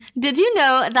Did you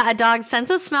know that a dog's sense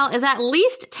of smell is at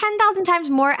least 10,000 times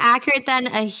more accurate than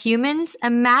a human's?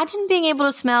 Imagine being able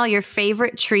to smell your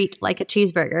favorite treat like a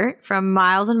cheeseburger from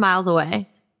miles and miles away.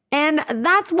 And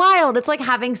that's wild. It's like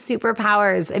having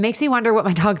superpowers. It makes me wonder what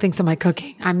my dog thinks of my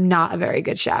cooking. I'm not a very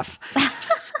good chef.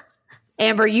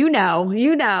 Amber, you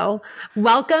know.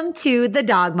 Welcome to the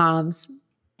Dog Moms.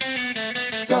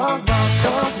 Dog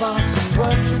moms,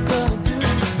 what you gonna do?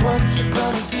 What you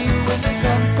gonna do when they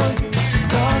come for you?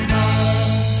 Dog moms.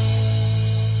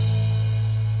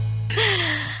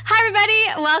 Hi,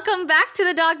 everybody. Welcome back to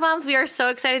the Dog Moms. We are so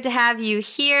excited to have you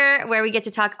here where we get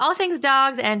to talk all things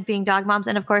dogs and being dog moms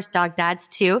and, of course, dog dads,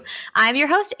 too. I'm your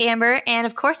host, Amber, and,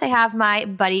 of course, I have my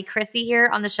buddy, Chrissy, here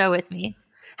on the show with me.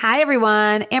 Hi,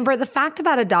 everyone. Amber, the fact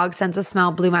about a dog's sense of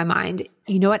smell blew my mind.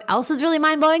 You know what else is really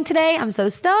mind-blowing today? I'm so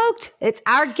stoked. It's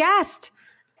our guest.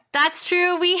 That's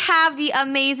true. We have the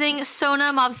amazing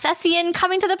Sona Movsesian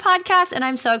coming to the podcast, and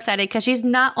I'm so excited because she's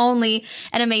not only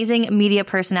an amazing media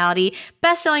personality,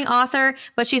 best-selling author,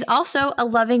 but she's also a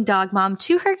loving dog mom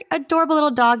to her adorable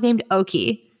little dog named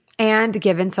Oki. And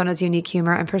given Sona's unique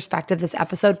humor and perspective, this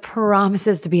episode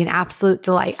promises to be an absolute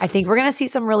delight. I think we're going to see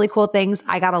some really cool things.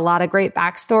 I got a lot of great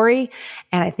backstory,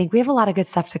 and I think we have a lot of good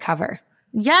stuff to cover.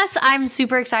 Yes, I'm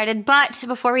super excited. But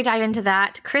before we dive into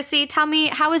that, Chrissy, tell me,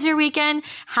 how was your weekend?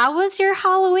 How was your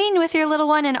Halloween with your little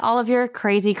one and all of your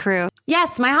crazy crew?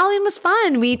 Yes, my Halloween was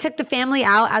fun. We took the family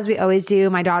out as we always do.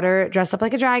 My daughter dressed up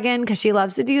like a dragon because she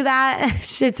loves to do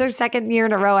that. It's her second year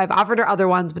in a row. I've offered her other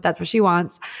ones, but that's what she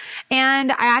wants.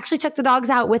 And I actually took the dogs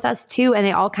out with us too. And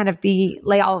they all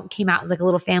came out as like a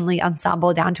little family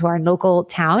ensemble down to our local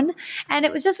town. And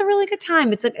it was just a really good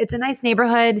time. It's a nice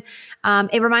neighborhood.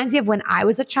 It reminds me of when I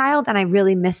was a child and I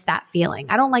really miss that feeling.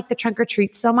 I don't like the trunk or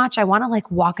treat so much. I want to like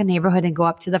walk a neighborhood and go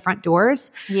up to the front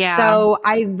doors. Yeah. So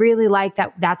I really like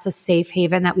that. That's a safe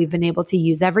haven that we've been able to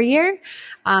use every year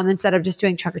instead of just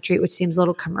doing trunk or treat, which seems a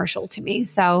little commercial to me.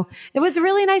 So it was a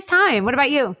really nice time. What about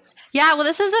you? Yeah, well,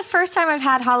 this is the first time I've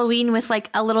had Halloween with like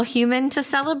a little human to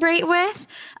celebrate with.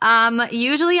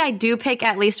 Usually I do pick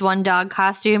at least one dog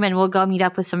costume and we'll go meet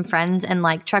up with some friends and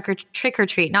like trick or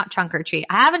treat, not trunk or treat.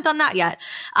 I haven't done that yet.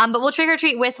 But we'll trick or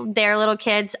treat with their little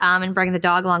kids and bring the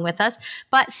dog along with us.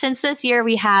 But since this year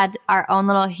we had our own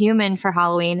little human for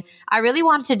Halloween, I really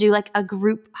wanted to do like a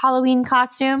group Halloween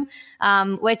costume,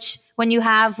 which when you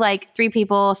have like 3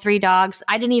 people, 3 dogs,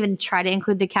 I didn't even try to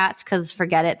include the cats because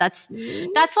forget it. That's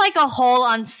like a whole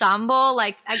ensemble.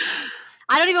 Like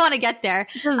I don't even want to get there.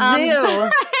 It's a zoo.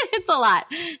 It's a lot.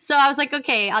 So I was like,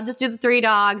 okay, I'll just do the 3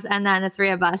 dogs and then the 3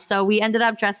 of us. So we ended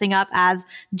up dressing up as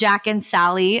Jack and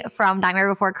Sally from Nightmare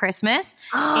Before Christmas.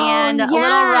 And yes. Little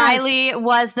Riley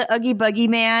was the Oogie Boogie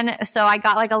Man. So I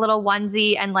got like a little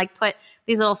onesie and like put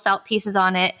these little felt pieces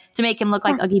on it to make him look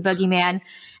like Oogie Boogie Man.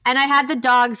 And I had the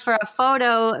dogs for a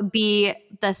photo be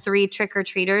the 3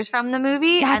 trick-or-treaters from the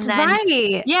movie. That's and then,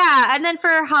 right. Yeah. And then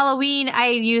for Halloween, I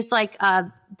used like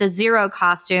the Zero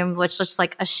costume, which looks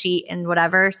like a sheet and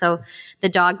whatever. So the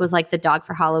dog was like the dog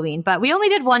for Halloween. But we only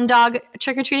did one dog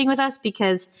trick-or-treating with us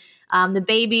because the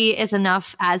baby is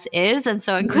enough as is. And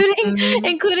so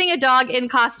including a dog in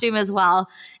costume as well,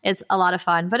 it's a lot of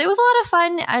fun. But it was a lot of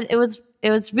fun. And it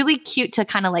was really cute to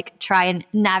kind of like try and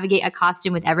navigate a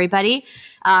costume with everybody.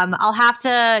 I'll have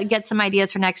to get some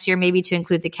ideas for next year, maybe to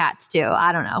include the cats too.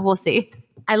 I don't know. We'll see.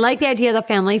 I like the idea of the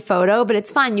family photo, but it's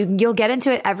fun. You'll get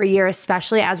into it every year,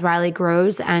 especially as Riley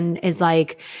grows and is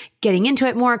like getting into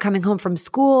it more, coming home from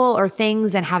school or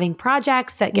things and having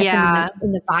projects that gets him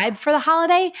in the vibe for the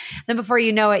holiday. Then before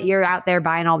you know it, you're out there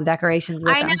buying all the decorations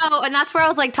with I them. know. And that's where I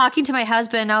was like talking to my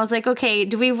husband. I was like, okay,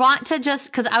 do we want to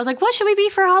because I was like, what should we be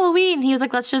for Halloween? He was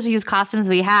like, let's just use costumes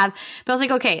we have. But I was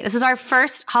like, okay, this is our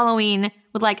first Halloween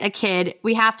with like a kid.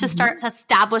 We have to start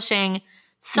establishing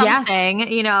something,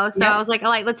 so I was like,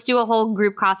 all right, let's do a whole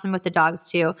group costume with the dogs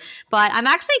too. But I'm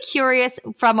actually curious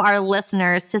from our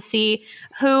listeners to see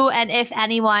who and if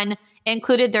anyone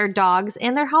included their dogs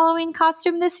in their Halloween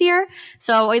costume this year.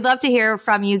 So we'd love to hear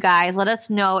from you guys. Let us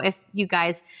know if you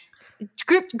guys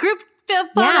group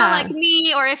photo like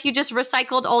me, or if you just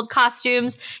recycled old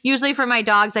costumes. Usually for my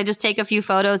dogs, I just take a few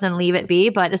photos and leave it be.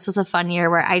 But this was a fun year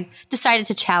where I decided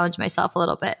to challenge myself a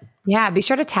little bit. Yeah, be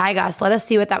sure to tag us. Let us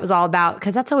see what that was all about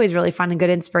because that's always really fun and good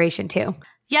inspiration too.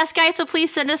 Yes, guys. So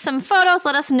please send us some photos.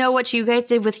 Let us know what you guys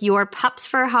did with your pups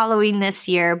for Halloween this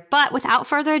year. But without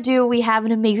further ado, we have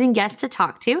an amazing guest to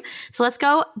talk to. So let's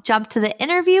go jump to the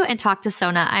interview and talk to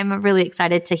Sona. I'm really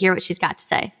excited to hear what she's got to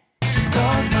say.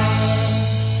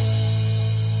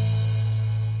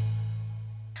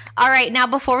 All right, now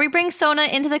before we bring Sona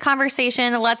into the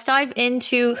conversation, let's dive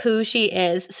into who she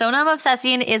is. Sona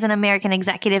Movsesian is an American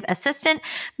executive assistant,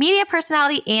 media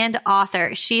personality, and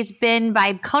author. She's been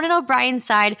by Conan O'Brien's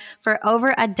side for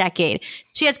over a decade.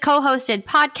 She has co-hosted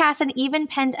podcasts and even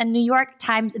penned a New York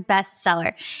Times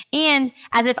bestseller. And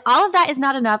as if all of that is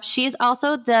not enough, she is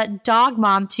also the dog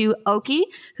mom to Oki,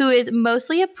 who is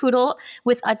mostly a poodle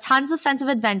with a tons of sense of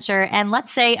adventure and, let's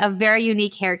say, a very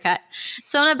unique haircut.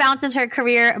 Sona balances her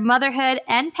career, motherhood,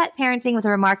 and pet parenting with a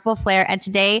remarkable flair, and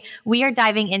today we are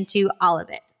diving into all of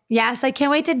it. Yes, I can't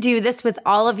wait to do this with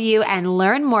all of you and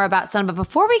learn more about Sona. But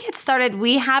before we get started,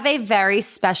 we have a very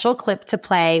special clip to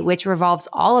play, which revolves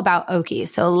all about Oki.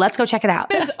 So let's go check it out.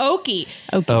 It's Oki.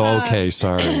 Oh, okay.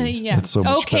 Sorry. Yeah. That's so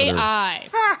much better. OKI.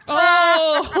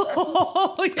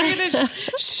 Oh, you're going to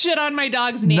shit on my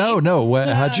dog's name. No.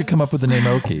 How'd you come up with the name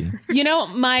Oki? You know,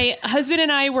 my husband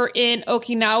and I were in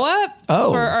Okinawa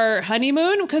for our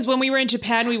honeymoon because when we were in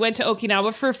Japan, we went to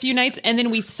Okinawa for a few nights and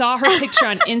then we saw her picture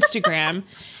on Instagram.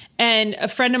 And a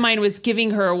friend of mine was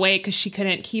giving her away because she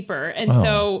couldn't keep her. And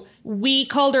so we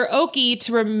called her Oki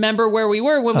to remember where we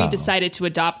were when we decided to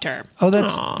adopt her. Oh,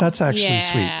 that's actually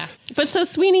sweet. But so,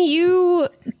 Sweeney, you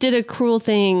did a cruel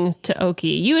thing to Oki.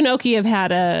 You and Oki have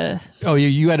had a... Oh,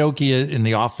 you had Oki in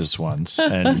the office once.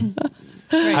 And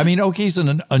Right. I mean, Oki's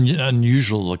an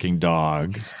unusual looking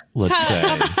dog, let's say.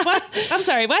 What? I'm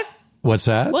sorry, what? What's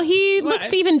that? Well, he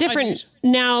looks even different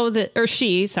now that, or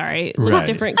she, sorry, looks Right.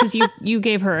 different because you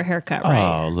gave her a haircut,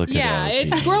 right? Oh, look at Yeah, Oki.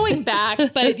 it's growing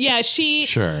back, but yeah, she's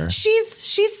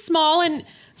small and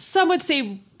some would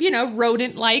say,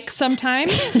 rodent-like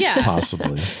sometimes. Yeah.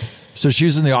 Possibly. So she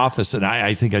was in the office, and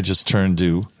I think I just turned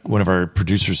to one of our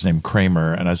producers named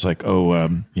Kramer, and I was like,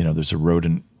 there's a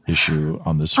rodent issue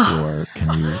on this floor.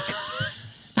 Can you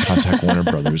contact Warner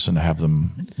Brothers and have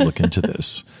them look into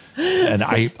this? And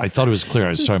I thought it was clear I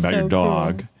was talking about your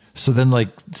dog. Cool. So then, like,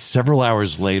 several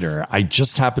hours later, I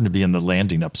just happened to be in the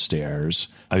landing upstairs.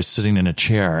 I was sitting in a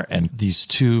chair, and these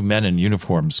two men in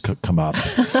uniforms come up,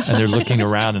 and they're looking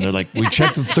around, and they're like, "We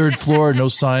checked the third floor, no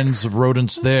signs of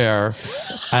rodents there."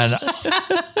 And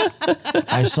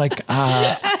I was like,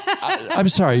 "I'm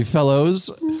sorry, fellows.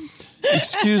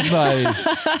 Excuse my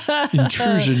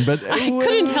intrusion, but I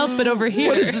couldn't help but overhear.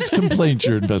 What is this complaint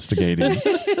you're investigating?"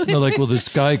 And they're like, "Well, this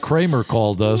guy Kramer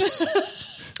called us."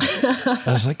 I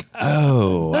was like,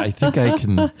 "Oh, I think I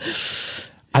can."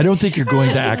 I don't think you're going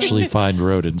to actually find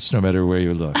rodents, no matter where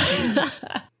you look.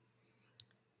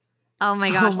 Oh my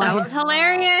gosh, that was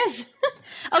hilarious.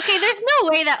 Okay, there's no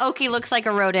way that Oki looks like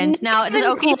a rodent. Now, does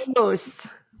Oki...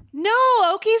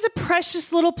 No, Oki's a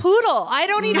precious little poodle. I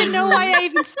don't even know why I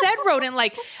even said rodent.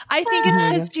 Like, I think it's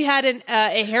because she had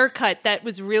a haircut that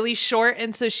was really short,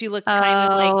 and so she looked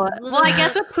kind of like... Well, I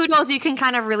guess with poodles, you can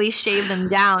kind of really shave them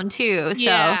down, too.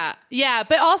 So. Yeah.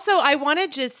 But also, I want to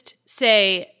just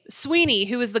say... Sweeney,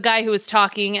 who was the guy who was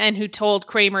talking and who told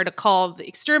Kramer to call the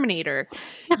exterminator,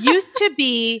 used to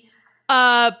be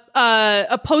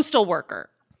a postal worker.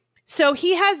 So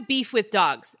he has beef with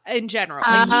dogs in general.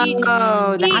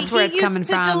 That's where it's coming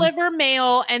from. He used to deliver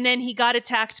mail, and then he got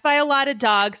attacked by a lot of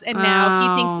dogs, and now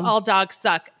he thinks all dogs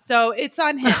suck. So it's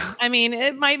on him. I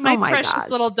mean, my precious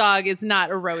little dog is not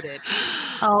eroded.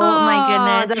 Oh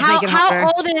my goodness!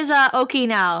 How old is Oki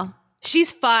now?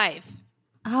 She's 5.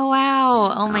 Oh,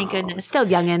 wow. Oh, my goodness. Still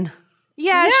youngin'.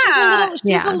 Yeah.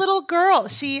 She's a little girl.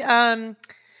 She,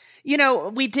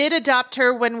 we did adopt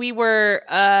her when we were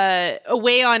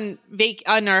away on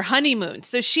our honeymoon.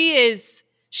 So she's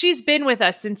been with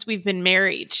us since we've been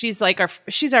married. She's like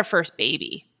she's our first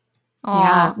baby. Aww.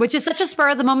 Yeah, which is such a spur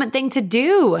of the moment thing to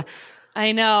do.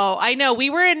 I know.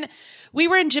 We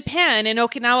were in Japan, in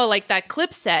Okinawa, like that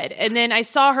clip said. And then I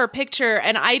saw her picture,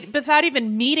 and without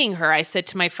even meeting her, I said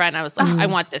to my friend, I was like, I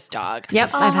want this dog.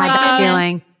 Yep, I've had that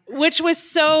feeling. Which was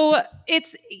so,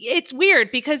 it's weird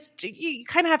because you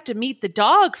kind of have to meet the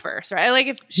dog first, right? Like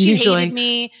if she hated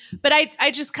me, but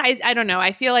I don't know.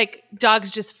 I feel like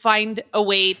dogs just find a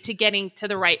way to getting to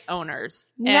the right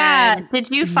owners. Yeah. Did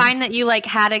you find that you like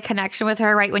had a connection with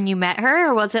her right when you met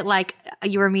her? Or was it like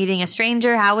you were meeting a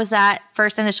stranger? How was that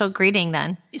first initial greeting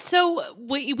then? So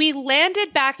we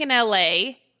landed back in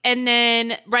LA. And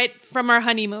then right from our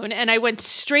honeymoon, and I went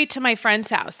straight to my friend's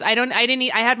house. I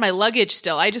had my luggage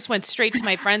still. I just went straight to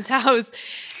my friend's house,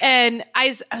 and I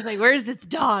was like, "Where's this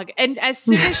dog?" And as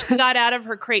soon as she got out of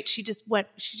her crate, she just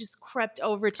crept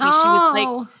over to me. She was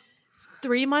like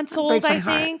 3 months old, I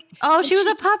think. Oh, she was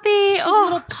a puppy. She was a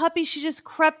little puppy. She just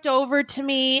crept over to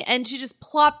me and she just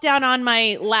plopped down on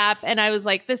my lap. And I was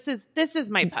like, this is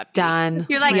my puppy. Done.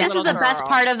 You're like, this is the best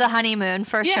part of the honeymoon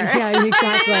for sure. Yeah,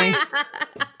 exactly.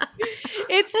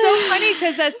 It's so funny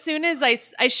because as soon as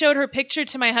I showed her picture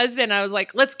to my husband, I was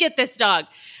like, let's get this dog.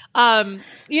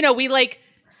 We like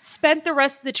spent the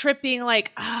rest of the trip being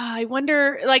like, I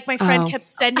wonder, like my friend kept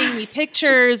sending me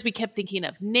pictures. We kept thinking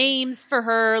of names for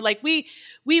her. Like we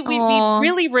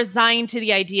really resigned to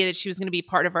the idea that she was going to be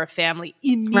part of our family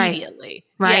immediately.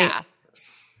 Right. Yeah.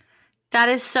 That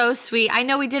is so sweet. I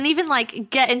know we didn't even like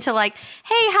get into like,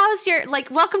 hey, how's your like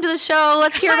welcome to the show.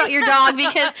 Let's hear about your dog,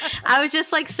 because I was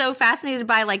just like so fascinated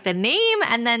by like the name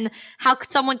and then how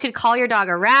someone could call your dog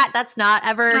a rat. That's not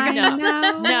ever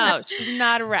No, she's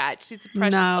not a rat. She's a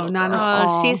precious little not girl. at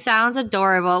all. She sounds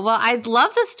adorable. Well, I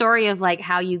love the story of like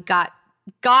how you got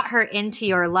her into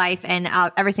your life and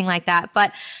everything like that.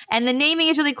 And the naming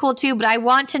is really cool too. But I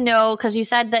want to know, because you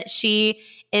said that she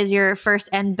is your first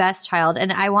and best child. And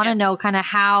I want to know kind of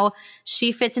how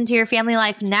she fits into your family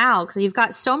life now, because you've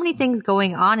got so many things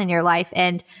going on in your life.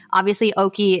 And obviously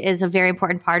Oki is a very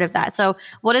important part of that. So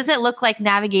what does it look like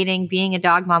navigating being a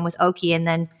dog mom with Oki and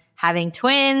then having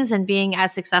twins and being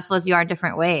as successful as you are in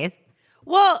different ways?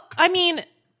 Well, I mean,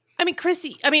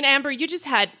 Chrissy, Amber, you just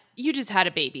had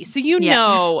a baby. So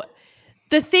know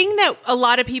the thing that a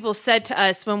lot of people said to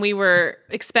us when we were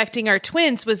expecting our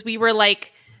twins was we were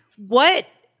like,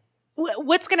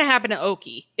 what's going to happen to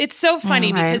Oki? It's so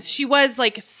funny because she was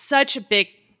like such a big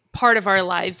part of our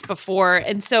lives before.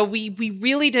 And so we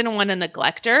really didn't want to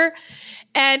neglect her.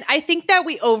 And I think that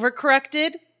we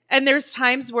overcorrected. And there's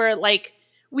times where like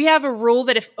we have a rule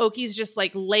that if Oki's just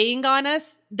like laying on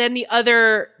us, then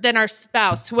our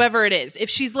spouse, whoever it is, if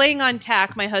she's laying on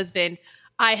Tack, my husband,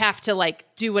 I have to like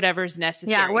do whatever's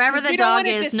necessary. Yeah, wherever the dog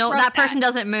is, that person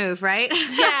doesn't move, right? Yeah,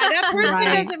 that person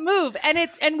doesn't move.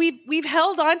 And we've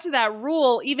held on to that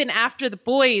rule even after the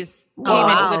boys came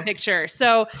into the picture.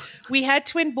 So we had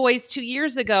twin boys 2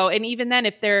 years ago, and even then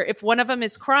if one of them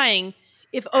is crying,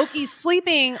 if Oki's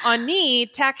sleeping on me,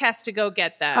 Tack has to go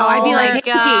get them. Oh, I'd be like,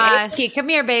 hey, Oki, come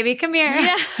here, baby, come here.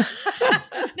 Yeah.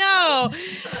 No,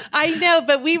 I know,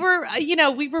 but we were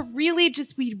really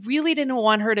we really didn't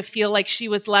want her to feel like she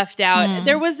was left out.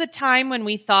 There was a time when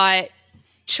we thought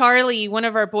Charlie, one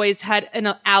of our boys, had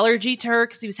an allergy to her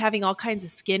because he was having all kinds of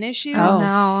skin issues. Oh,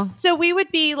 no. So we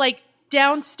would be like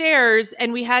downstairs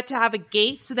and we had to have a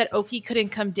gate so that Oki couldn't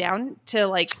come down to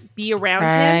like be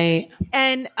around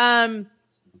him.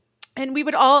 And we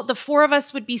would the four of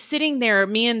us would be sitting there,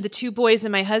 me and the two boys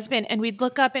and my husband, and we'd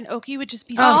look up and Oki would just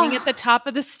be sitting at the top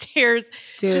of the stairs,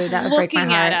 just that would break my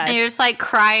looking heart. at us. And you're just like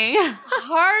crying.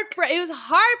 It was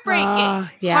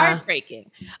heartbreaking.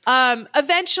 Heartbreaking.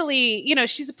 Eventually,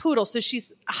 she's a poodle, so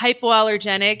she's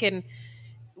hypoallergenic and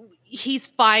he's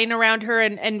fine around her,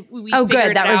 and we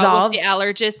figured that it resolved? out with the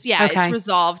allergist. Yeah, Okay. it's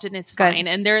resolved and it's fine.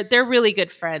 And they're really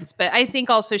good friends. But I think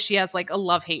also she has like a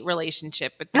love-hate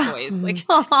relationship with the boys. Like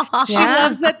she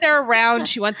loves that they're around.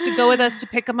 She wants to go with us to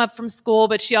pick them up from school,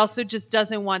 but she also just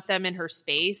doesn't want them in her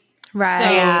space.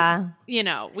 Right.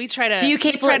 So, we try to. Do you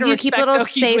keep respect little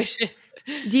Oki's safe? wishes.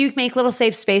 Do you make little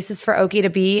safe spaces for Oki to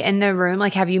be in the room?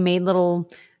 Like, have you made little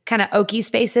kind of Oki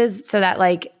spaces so that,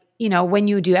 like, when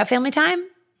you do have family time,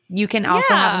 you can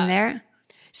also have them there?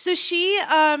 So she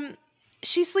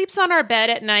sleeps on our bed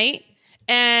at night,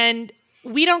 and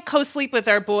we don't co-sleep with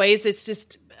our boys. It's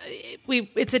just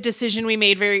it's a decision we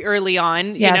made very early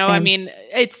on. Yeah, I same. mean,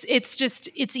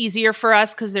 it's easier for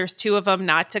us because there's two of them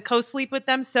not to co-sleep with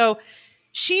them. So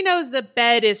she knows the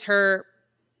bed is her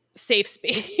safe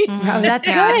space. Oh, that's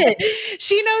good.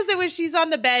 She knows that when she's on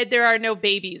the bed, there are no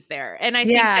babies there. And I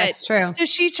think that's true. So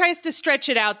she tries to stretch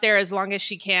it out there as long as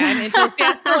she can until she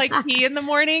has to like pee in the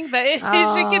morning. But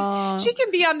she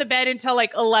can be on the bed until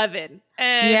like 11.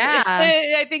 And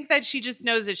I think that she just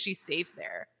knows that she's safe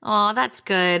there. Oh, that's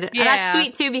good. Yeah. That's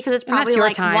sweet too, because it's probably your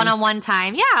like time. one-on-one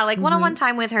time. Yeah, like one-on-one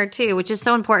time with her too, which is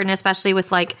so important, especially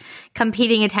with like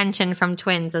competing attention from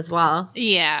twins as well.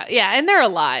 Yeah. Yeah. And they're a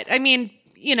lot. I mean,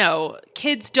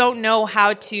 kids don't know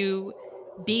how to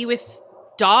be with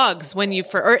dogs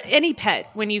or any pet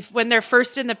when they're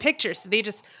first in the picture. So they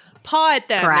just paw at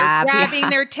them. They're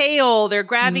grabbing their tail. They're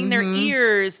grabbing their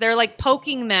ears. They're like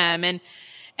poking them.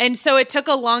 And so it took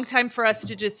a long time for us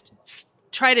to just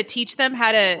try to teach them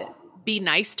how to be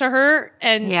nice to her.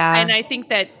 And I think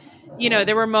that,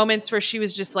 there were moments where she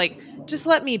was just like, just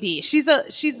let me be. She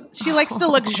likes to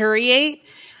luxuriate.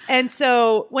 And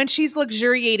so when she's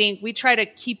luxuriating, we try to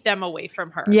keep them away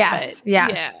from her. Yes, But,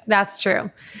 yes, yeah. that's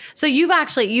true. So you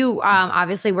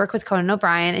obviously work with Conan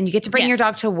O'Brien, and you get to bring Yes. your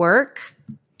dog to work.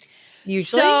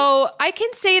 Usually, So I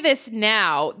can say this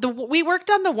now. We worked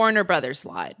on the Warner Brothers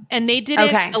lot, and they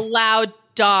didn't allow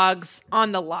dogs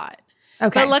on the lot.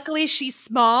 okay. But luckily, she's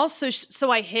small,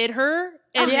 so I hid her,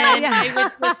 and Yeah, then yeah.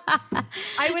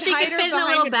 I would She hide could her fit in a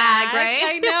behind little bag, right?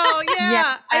 I know, yeah.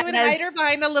 Yeah, I would hide her yes.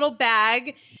 behind a little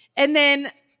bag, and then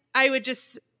I would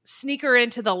just sneak her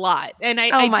into the lot, and I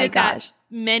Oh my did gosh. that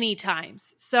many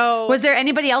times. So Was there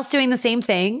anybody else doing the same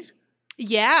thing?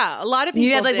 yeah, a lot of people.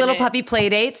 You had like did little it. puppy play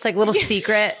dates, like little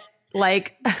secret,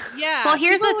 like Yeah. Well,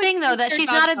 here's people the would thing, though, keep that their she's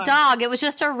dogs not a on. dog. It was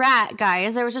just a rat,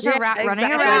 guys. There was just a Yeah, rat running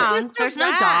exactly. around. It was just a There's no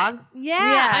rat. dog.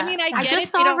 Yeah. Yeah. I mean, I I get just it. They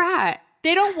saw a don't, rat.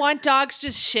 they don't want dogs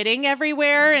just shitting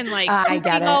everywhere and like I get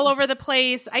pooping it. all over the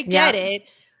place. I get Yeah. it.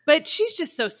 But she's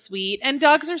just so sweet. And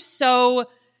dogs are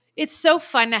it's so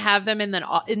fun to have them in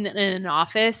an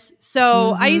office.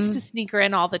 So I used to sneak her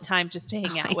in all the time just to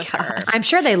hang out with her. I'm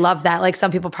sure they love that. Like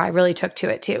some people probably really took to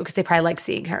it too because they probably like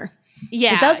seeing her.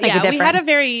 Yeah. It does make a We had a difference.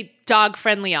 very dog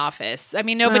friendly office. I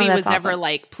mean, nobody that's was ever awesome.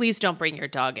 like, please don't bring your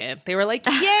dog in. They were like,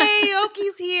 yay,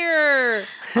 Oki's here.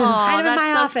 Oh, Hide him in that's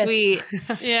my so office. sweet.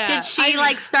 Yeah. Did she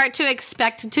start to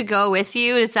expect to go with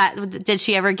you? Did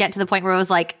she ever get to the point where it was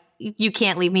like, you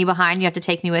can't leave me behind, you have to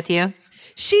take me with you?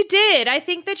 She did. I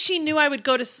think that she knew I would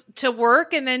go to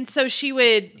work, and then so she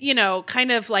would, kind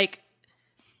of like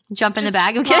Jump in the just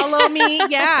bag? Okay. follow me.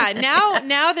 Yeah.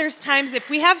 Now there's times if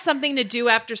we have something to do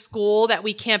after school that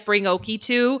we can't bring Oki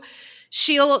to,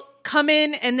 she'll come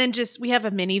in and then we have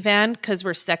a minivan because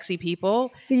we're sexy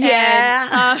people.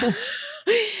 Yeah.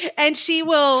 And she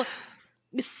will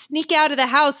sneak out of the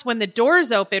house when the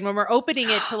door's open, when we're opening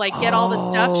it to like get all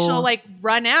the stuff. She'll like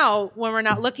run out when we're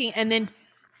not looking and then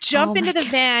jump into the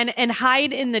van and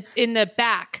hide in the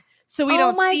back so we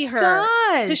don't my see her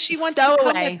gosh. because she wants Stow to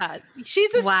come away. with us.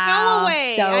 She's a Wow.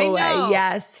 stowaway. So, I know.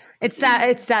 yes. It's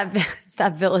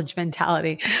that village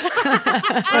mentality.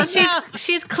 Well,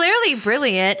 she's clearly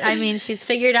brilliant. I mean, she's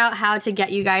figured out how to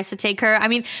get you guys to take her. I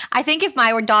mean, I think if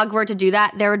my dog were to do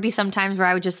that, there would be some times where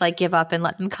I would just like give up and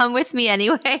let them come with me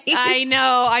anyway. I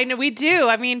know. We do.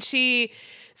 I mean,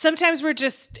 sometimes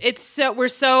we're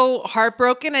so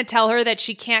heartbroken and tell her that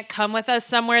she can't come with us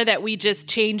somewhere that we just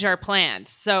change our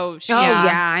plans. So she,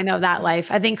 Yeah, I know that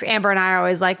life. I think Amber and I are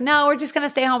always like, no, we're just going to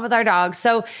stay home with our dogs.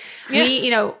 So we,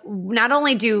 not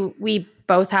only do we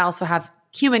both also have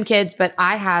human kids, but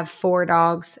I have 4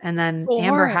 dogs and then 4.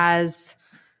 Amber has...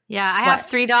 Yeah, I have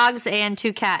 3 dogs and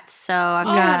 2 cats, so I've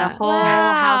got a whole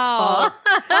house full.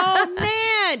 Oh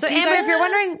man. So Do you Amber, guys- if you're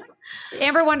wondering...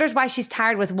 Amber wonders why she's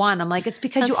tired with one. I'm like, it's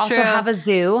because you That's also true. have a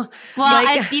zoo. Well,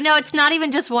 it's not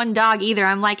even just one dog either.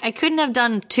 I'm like, I couldn't have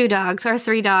done 2 dogs or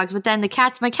 3 dogs, but then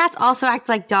my cats also act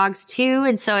like dogs too.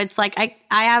 And so it's like, I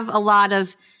have a lot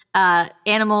of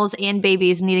animals and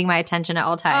babies needing my attention at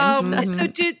all times. So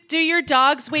do your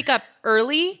dogs wake up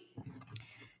early?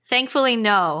 Thankfully,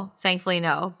 no.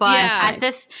 But Yeah.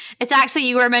 it's actually,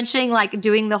 you were mentioning like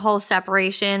doing the whole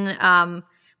separation.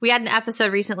 We had an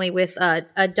episode recently with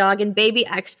a dog and baby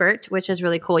expert, which is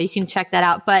really cool. You can check that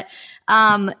out. But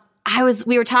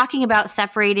we were talking about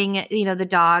separating, the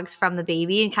dogs from the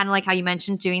baby and kind of like how you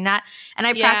mentioned doing that. And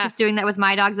I practiced doing that with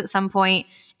my dogs at some point.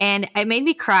 And it made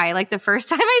me cry like the first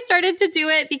time I started to do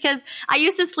it because I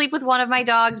used to sleep with one of my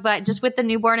dogs, but just with the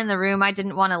newborn in the room, I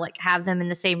didn't want to like have them in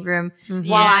the same room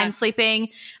while I'm sleeping.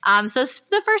 So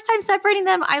the first time separating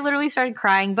them, I literally started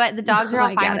crying, but the dogs are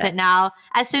all fine with it now.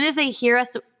 As soon as they hear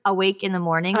us awake in the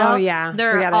morning, though,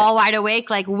 they're all wide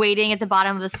awake, like waiting at the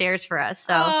bottom of the stairs for us.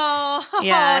 So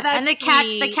yeah. That's And the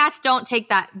sweet. cats don't take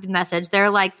that message.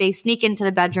 They're like, they sneak into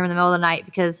the bedroom in the middle of the night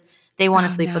because they want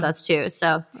to sleep with us too.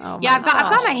 So I've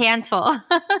got my hands full.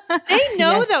 They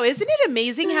know though. Isn't it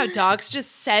amazing how dogs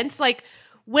just sense? Like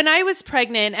when I was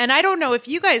pregnant, and I don't know if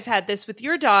you guys had this with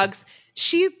your dogs,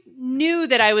 she knew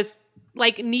that I was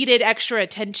like needed extra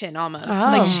attention almost.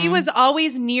 Like she was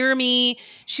always near me.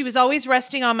 She was always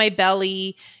resting on my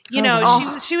belly.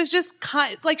 She was just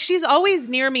like, she's always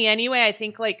near me anyway. I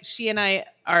think like she and I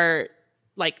are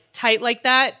like tight like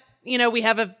that. We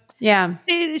have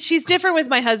she's different with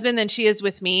my husband than she is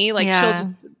with me. Like she'll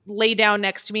just lay down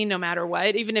next to me no matter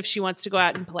what, even if she wants to go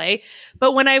out and play.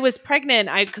 But when I was pregnant,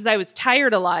 because I was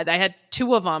tired a lot, I had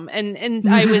 2 of them and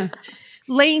I was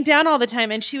laying down all the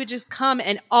time and she would just come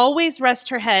and always rest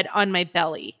her head on my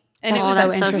belly. And it was so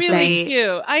really interesting.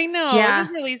 cute. I know. Yeah. It was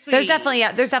really sweet. There's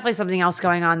definitely something else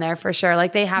going on there for sure.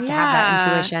 Like they have to have that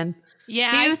intuition. Yeah.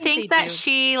 Do I you think think they that do.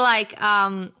 she like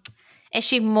Is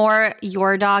she more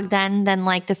your dog then than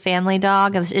like the family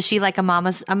dog? Is she like a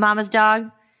mama's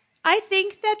dog? I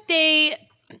think that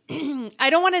I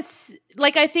don't want to,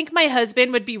 I think my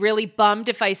husband would be really bummed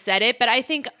if I said it, but I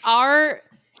think our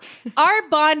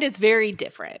bond is very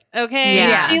different. Okay.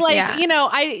 Yeah, She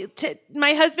yeah.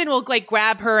 My husband will like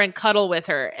grab her and cuddle with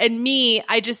her, and me,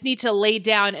 I just need to lay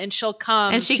down and she'll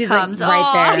come. And she's comes like,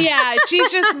 right there. Yeah.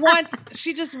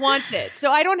 She just wants it.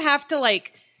 So I don't have to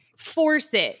like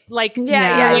force it the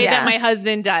way that my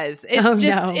husband does. It's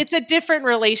it's a different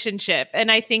relationship.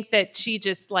 And I think that she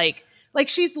just like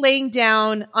she's laying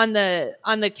down on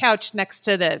the couch next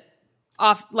to the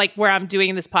where I'm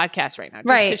doing this podcast right now.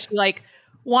 Right. Because she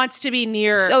wants to be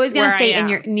near. She's always going to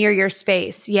stay near your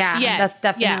space. Yeah. Yes,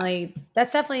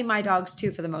 that's definitely my dogs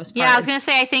too, for the most part. Yeah, I was going to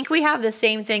say, I think we have the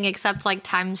same thing except like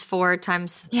times 4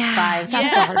 times 5. That's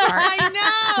the hard part. I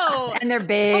know. And they're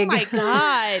big. Oh my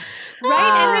God.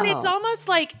 Right. And then it's almost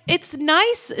like, it's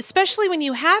nice, especially when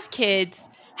you have kids,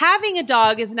 having a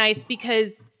dog is nice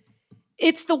because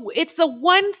it's the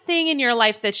one thing in your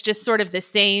life that's just sort of the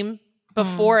same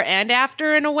before and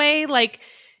after, in a way. Like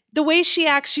the way she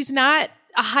acts, she's not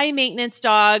a high maintenance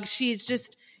dog. She's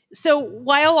just, so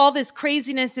while all this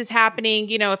craziness is happening,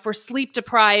 if we're sleep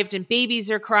deprived and babies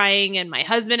are crying and my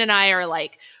husband and I are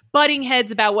like butting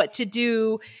heads about what to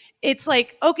do, it's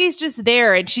like Oki's just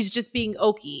there and she's just being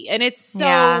Oki. And it's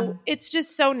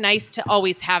just so nice to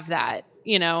always have that,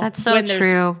 That's so when true.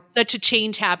 there's such a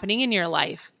change happening in your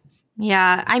life.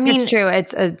 Yeah. I mean, it's true.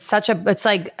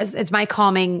 It's my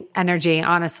calming energy,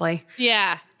 honestly.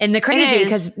 Yeah. And the crazy,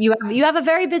 because you have a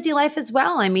very busy life as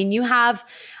well. I mean, you have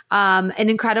an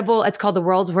incredible, it's called The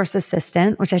World's Worst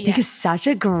Assistant, which I think is such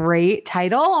a great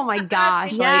title. Oh my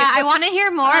gosh. yeah, I want to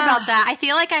hear more about that. I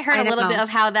feel like I heard a little know. bit of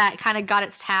how that kind of got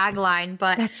its tagline,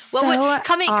 but That's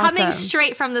coming awesome.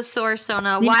 straight from the source,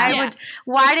 Sona, Yes.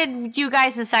 why did you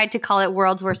guys decide to call it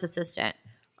World's Worst Assistant?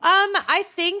 I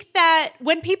think that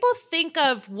when people think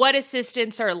of what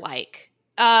assistants are like,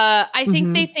 I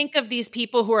think they think of these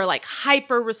people who are like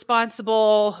hyper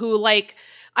responsible, who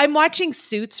I'm watching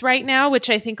Suits right now, which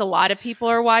I think a lot of people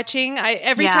are watching.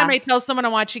 Every time I tell someone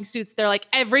I'm watching Suits, they're like,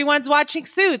 everyone's watching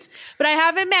Suits. But I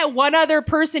haven't met one other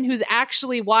person who's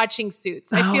actually watching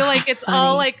Suits. I feel like it's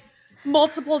all like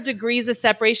multiple degrees of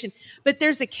separation. But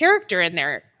there's a character in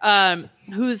there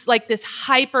who's like this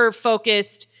hyper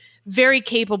focused, very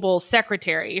capable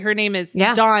secretary. Her name is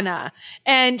Donna.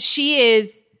 And she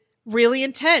is really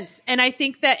intense. And I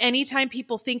think that anytime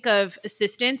people think of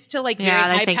assistants to very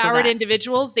high-powered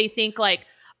individuals, they think like,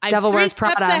 I'm Devil 3 Wears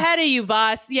steps Prada. ahead of you,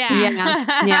 boss.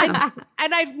 Yeah.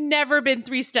 And I've never been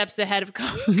 3 steps ahead of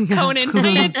Conan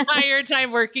my entire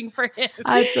time working for him.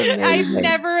 That's amazing.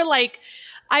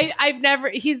 I've never,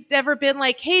 he's never been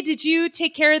like, hey, did you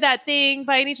take care of that thing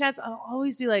by any chance? I'll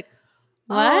always be like,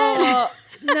 what?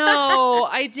 No,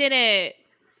 I didn't.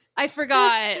 I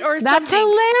forgot. Or That's something.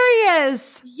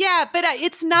 hilarious. Yeah, but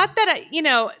it's not that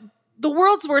the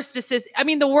world's worst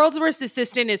assistant. The world's worst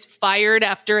assistant is fired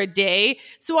after a day,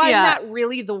 so I'm not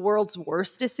really the world's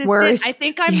worst assistant. I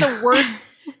think I'm the worst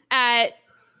at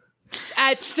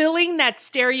filling that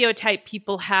stereotype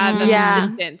people have of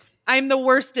assistants. I'm the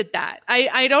worst at that.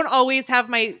 I don't always have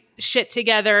my shit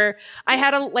together. I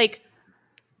had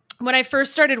when I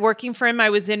first started working for him,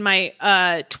 I was in my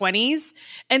 20s.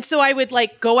 And so I would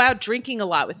go out drinking a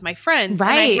lot with my friends.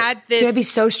 Right. And I had this. You'd be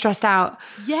so stressed out.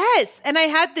 Yes. And I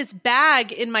had this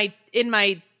bag in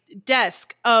my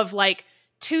desk of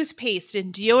toothpaste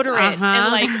and deodorant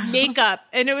and makeup.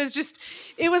 And it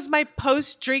was my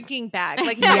post-drinking bag.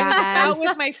 I was out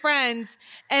with my friends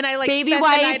and I baby spent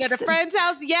wipes. the night at a friend's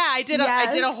house. Yeah, I did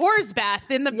a horse bath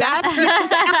in the bathroom.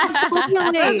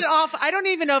 Absolutely. That was awful. I don't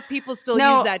even know if people still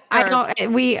use that term.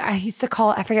 I used to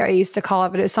call it, I forget what I used to call it,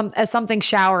 but it was something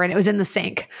shower and it was in the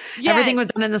sink. Yes. Everything was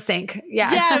done in the sink.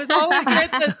 Yes. Yeah, it was always you're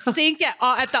at the sink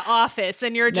at the office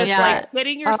and you're just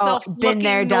getting yourself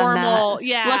looking normal.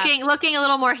 Yeah. Looking a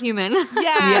little more human.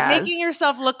 Yeah, making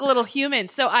yourself look a little human.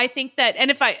 So I think that, and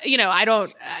if I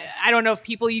don't know if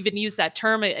people even use that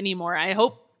term anymore. I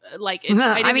hope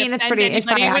it's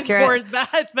pretty accurate. Horse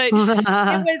bath, but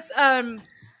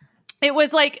it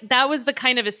was that was the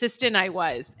kind of assistant I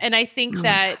was, and I think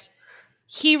that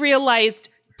he realized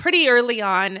pretty early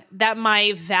on that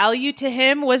my value to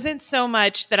him wasn't so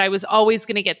much that I was always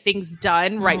going to get things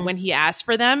done right when he asked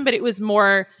for them, but it was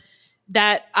more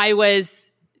that I was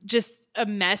just a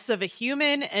mess of a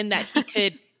human and that he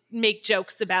could make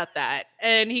jokes about that.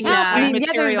 And he got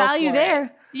material there's value for there.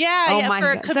 It. Yeah,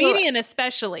 for a God. comedian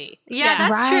especially. Yeah,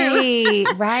 that's true.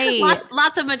 Right.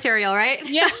 Lots of material, right?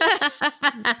 Yeah.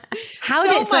 How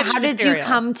did you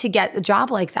come to get a job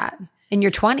like that in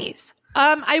your 20s?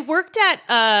 I worked at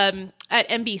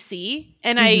NBC,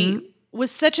 and I was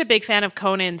such a big fan of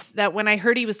Conan's that when I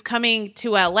heard he was coming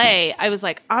to LA, I was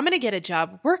like, I'm going to get a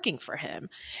job working for him.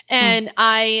 And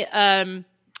I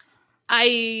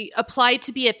applied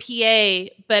to be a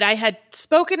PA, but I had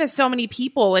spoken to so many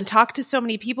people and talked to so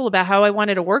many people about how I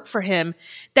wanted to work for him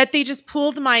that they just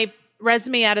pulled my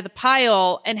resume out of the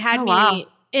pile and had me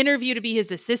interview to be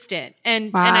his assistant.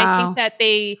 And I think that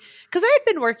because I had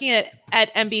been working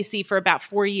at NBC for about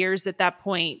 4 years at that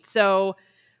point. So,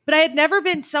 but I had never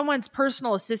been someone's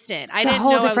personal assistant. I didn't know. It's a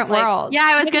whole different world. Yeah,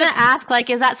 I was going to ask,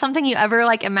 like, is that something you ever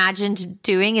like imagined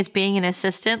doing, is being an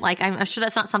assistant? Like, I'm sure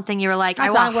that's not something you were like, I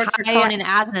want to work for Conan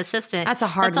as an assistant. That's a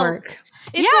hard work.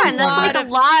 And that's like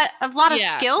a lot of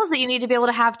skills that you need to be able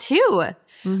to have too.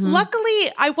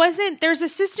 Luckily, I wasn't. There's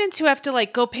assistants who have to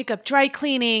like go pick up dry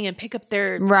cleaning and pick up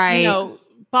their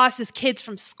boss's kids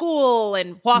from school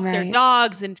and walk their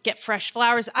dogs and get fresh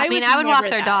flowers. I would walk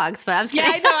their dogs, but I'm kidding.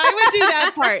 Yeah, I know. I would do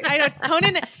that part. I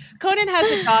know. Conan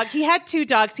has a dog. He had 2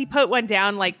 dogs. He put one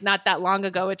down like not that long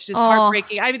ago, which is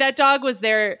heartbreaking. I mean, that dog was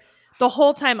there the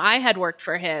whole time I had worked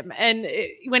for him. And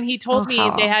when he told me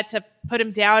they had to put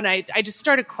him down, I just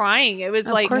started crying. It was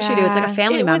like, of course you do. It's like a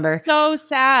family member. It was so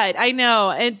sad. I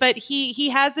know. But he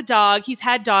has a dog. He's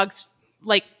had dogs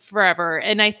like forever.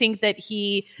 And I think that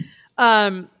he,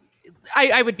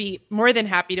 I would be more than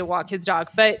happy to walk his dog,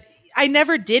 but I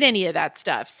never did any of that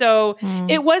stuff. So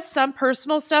it was some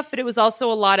personal stuff, but it was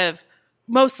also a lot of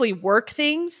mostly work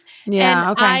things.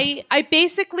 Yeah. And I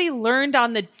basically learned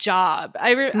on the job.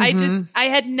 I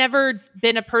had never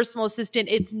been a personal assistant.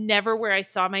 It's never where I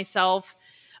saw myself.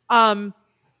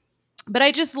 But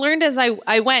I just learned as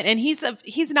I went, and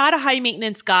he's not a high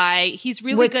maintenance guy. He's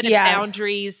really good at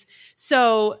boundaries.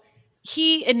 So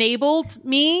he enabled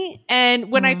me.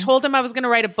 And when I told him I was going to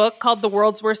write a book called The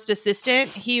World's Worst Assistant,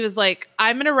 he was like,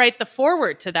 I'm going to write the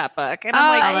foreword to that book. And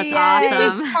I'm like, that's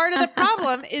awesome. This is part of the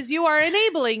problem is you are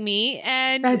enabling me.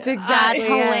 And that's exactly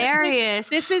hilarious.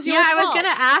 This is your fault. I was going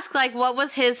to ask, like, what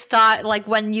was his thought? Like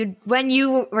when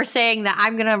you were saying that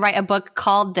I'm going to write a book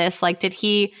called this, like, did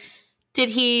he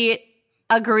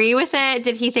agree with it?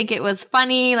 Did he think it was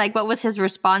funny? Like, what was his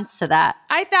response to that?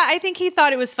 I think he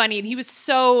thought it was funny, and he was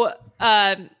so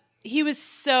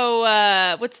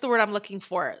what's the word I'm looking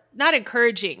for? Not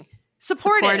encouraging.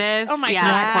 Supportive. Oh my God.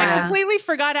 I completely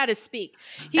forgot how to speak.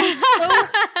 He's so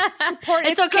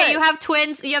supportive. It's okay. Good. You have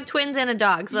twins and a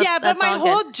dog. So but my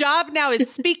whole job now is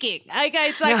speaking.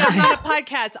 It's like I'm not a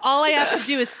podcast. All I have to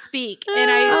do is speak.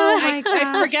 And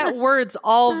I forget words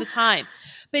all the time.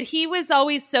 But he was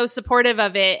always so supportive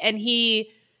of it. And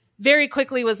he very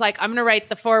quickly was like, I'm going to write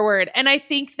the foreword. And I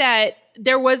think that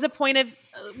there was a point of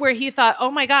where he thought,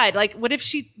 oh my God, like, what if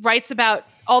she writes about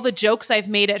all the jokes I've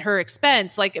made at her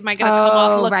expense? Like, am I going to come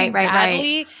off looking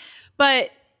badly? Right.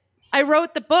 But I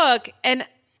wrote the book, and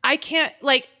I can't,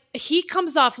 like, he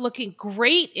comes off looking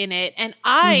great in it, and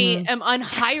I am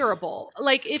unhireable.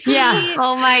 Like, if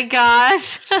oh my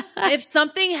gosh. if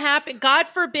something happened, God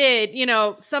forbid,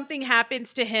 something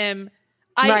happens to him,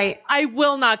 I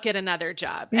will not get another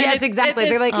job. Yes, exactly.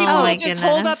 They're like, people will just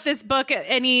hold up this book at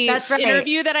any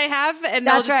interview that I have, and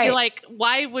they'll just be like,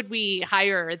 why would we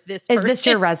hire this person? Is this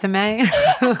your resume?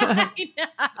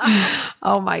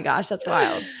 Oh my gosh, that's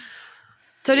wild.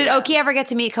 So did Oki ever get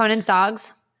to meet Conan's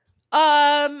dogs?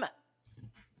 No,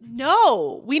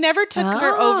 we never took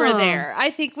her over there.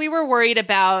 I think we were worried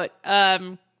about,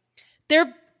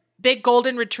 they're big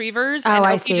golden retrievers, and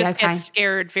Oki just gets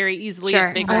scared very easily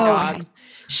of bigger dogs. Okay.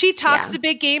 She talks a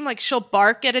big game, like she'll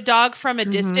bark at a dog from a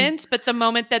distance, but the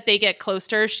moment that they get close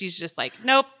to her, she's just like,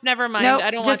 nope, never mind.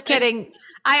 I don't want just kidding.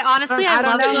 I honestly, I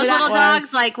love those little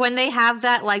dogs. Like when they have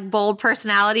that like bold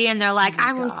personality and they're like,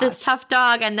 I'm this tough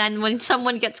dog. And then when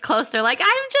someone gets close, they're like,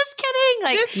 I'm just kidding.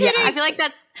 Like, I feel like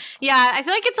I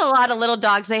feel like it's a lot of little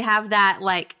dogs. They have that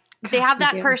like, they have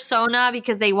that persona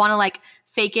because they want to like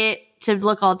fake it to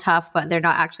look all tough, but they're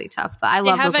not actually tough. But I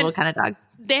love those little kind of dogs.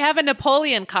 They have a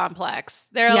Napoleon complex.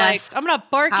 They're like, I'm going to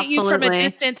bark at you from a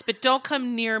distance, but don't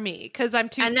come near me because I'm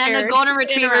too scared. And then the golden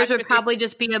retrievers would probably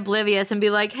just be oblivious and be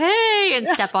like, hey, and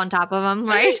step on top of them,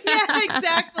 right? Yeah,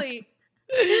 exactly.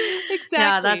 Exactly.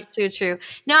 Yeah, that's too true.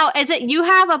 Now, you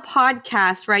have a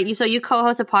podcast, right? So you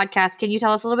co-host a podcast. Can you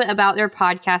tell us a little bit about your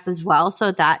podcast as well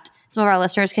so that some of our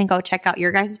listeners can go check out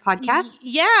your guys' podcast?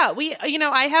 Yeah,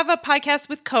 I have a podcast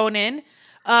with Conan.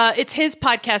 It's his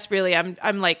podcast, really.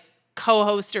 I'm like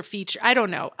co-host or feature. I don't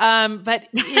know. But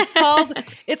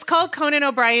it's called Conan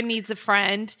O'Brien Needs a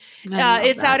Friend.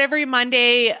 It's out every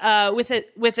Monday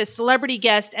with a celebrity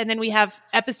guest, and then we have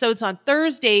episodes on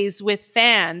Thursdays with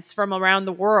fans from around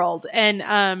the world.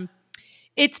 And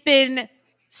it's been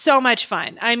so much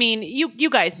fun. I mean, you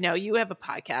guys know you have a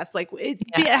podcast. Like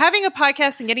having a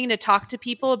podcast and getting to talk to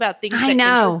people about things that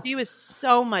interest you is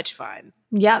so much fun.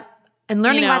 Yep. And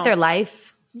learning about their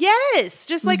life. Yes.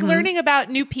 Just like learning about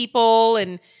new people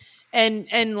and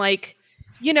like,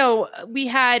 you know, we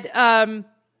had Arnold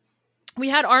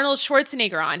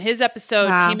Schwarzenegger on. His episode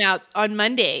came out on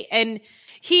Monday, and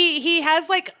he has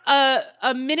like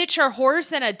a miniature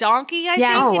horse and a donkey, I think.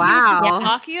 Oh, wow. He was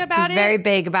talking about He's very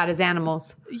big about his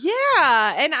animals.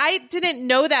 Yeah. And I didn't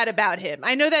know that about him.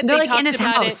 I know that They're they like talked in his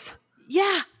about house. it.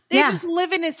 Yeah. They just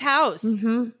live in his house.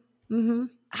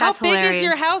 How That's big hilarious. is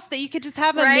your house that you could just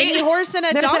have a mini horse and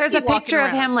a donkey? There's a walking picture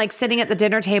of around? him like sitting at the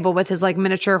dinner table with his like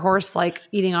miniature horse, like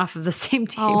eating off of the same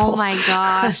table. Oh my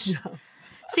gosh.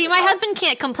 See, my husband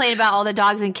can't complain about all the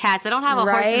dogs and cats. I don't have a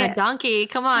horse and a donkey.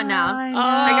 Come on now.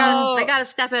 I gotta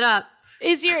step it up.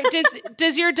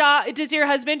 Does your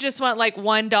husband just want like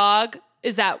one dog?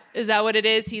 Is that what it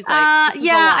is? He's like,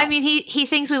 yeah. I mean, he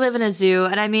thinks we live in a zoo,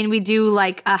 and I mean, we do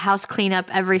like a house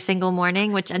cleanup every single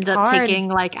morning, which ends up taking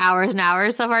like hours and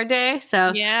hours of our day.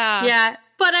 So yeah.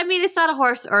 But I mean, it's not a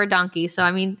horse or a donkey, so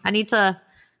I mean, I need to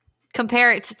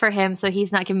compare it for him so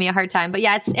he's not giving me a hard time. But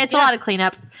yeah, it's a lot of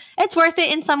cleanup. It's worth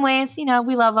it in some ways. You know,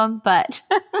 we love them, but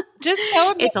just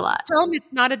tell him it's a lot. Tell him it's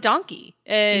not a donkey.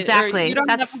 Exactly. You don't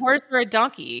have a horse or a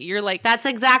donkey. You're like, that's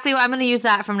exactly what I'm going to use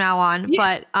that from now on.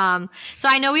 Yeah. But so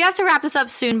I know we have to wrap this up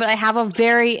soon, but I have a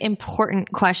very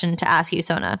important question to ask you,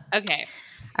 Sona. Okay.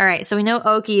 All right. So we know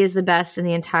Oki is the best in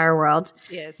the entire world.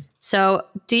 Yes. So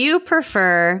do you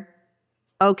prefer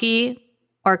Oki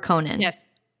or Conan? Yes.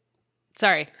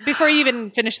 Sorry. Before you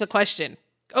even finish the question.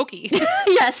 Oki.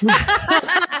 Yes.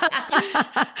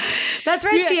 That's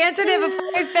right. She answered it before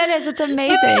I finished. It's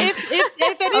amazing.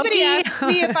 If anybody asks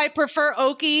me if I prefer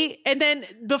Oki, and then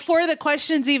before the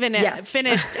question's even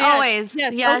finished, always,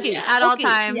 yes, at all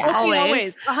times, yes.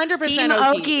 always, 100% Team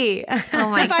Oki. Oh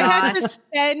my gosh! If I had to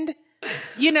spend,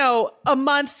 a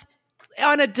month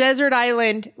on a desert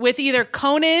island with either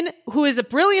Conan, who is a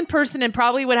brilliant person and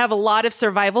probably would have a lot of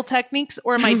survival techniques,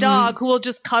 or my dog, who will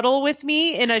just cuddle with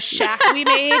me in a shack we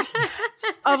made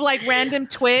of like random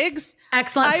twigs.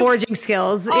 Excellent foraging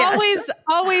skills.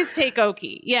 Always take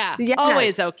Oki. Yeah. Yes.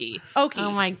 Always Oki. Oki.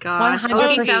 Oh my gosh.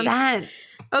 100%.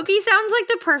 Oki sounds like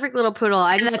the perfect little poodle.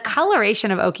 The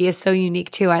coloration of Oki is so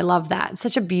unique too. I love that.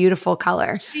 Such a beautiful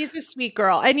color. She's a sweet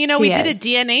girl. And we did a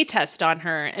DNA test on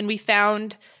her and we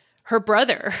found her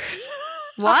brother.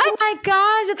 What? Oh my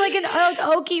gosh. It's like an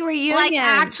Oki reunion. Like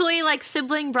actually like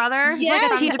sibling brother? Yeah.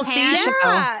 Like a TLC show.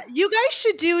 Yeah. You guys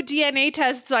should do DNA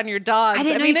tests on your dogs. I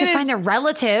didn't know you could find their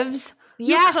relatives.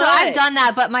 Yeah, so I've done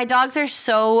that, but my dogs are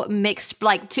so mixed.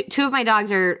 Like two of my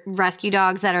dogs are rescue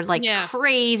dogs that are like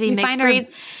crazy mixed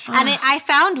breeds. And I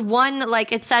found one,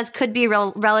 like it says could be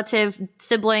relative,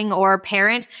 sibling, or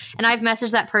parent. And I've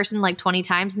messaged that person like 20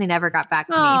 times and they never got back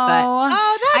to me. But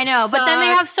I know. But then they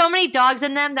have so many dogs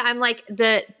in them that I'm like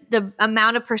the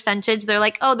amount of percentage, they're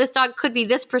like, oh, this dog could be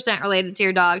this % related to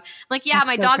your dog. I'm like, yeah,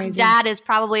 my dog's dad is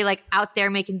probably like out there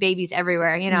making babies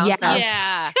everywhere, Yes. So.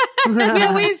 Yeah.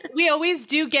 we always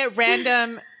do get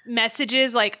random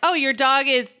messages like, oh, your dog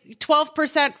is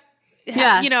 12%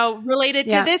 related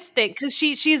to this thing, because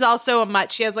she's also a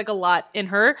mutt. She has like a lot in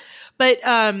her. But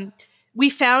we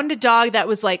found a dog that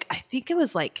was like, I think it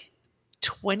was like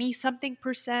 20 something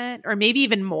 %, or maybe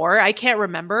even more. I can't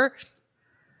remember.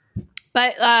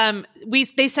 But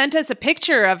they sent us a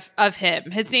picture of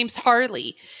him. His name's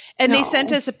Harley. And they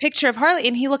sent us a picture of Harley,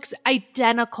 and he looks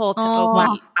identical to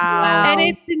Oki. Wow. And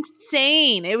it's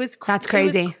insane. That's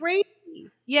crazy. It was crazy.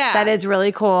 Yeah. That is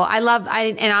really cool. And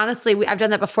honestly, I've done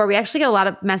that before. We actually get a lot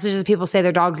of messages of people say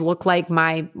their dogs look like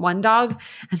my one dog.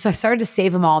 And so I started to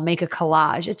save them all, make a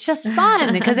collage. It's just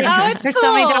fun because there's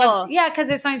so many dogs. Yeah. Because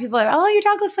there's so many people that are, oh, your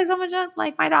dog looks like so much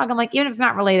like my dog. I'm like, even if it's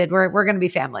not related, we're going to be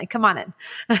family. Come on in.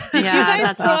 Did you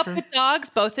guys grow up with dogs,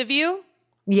 both of you?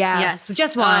 Yes.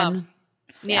 Just one.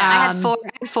 Yeah, I had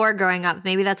four growing up.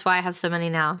 Maybe that's why I have so many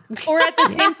now. 4 at the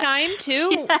same time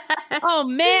too? Yeah. Oh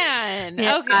man.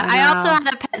 Yeah. Okay. I also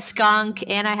had a pet skunk,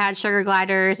 and I had sugar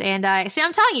gliders, and I'm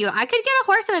telling you, I could get a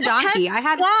horse and a donkey. I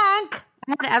had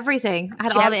everything. I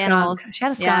had all the animals. She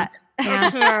had a skunk.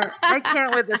 Yeah. I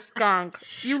can't with the skunk.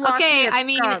 You lost me at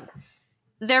skunk.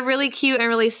 They're really cute and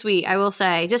really sweet, I will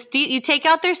say. Just you take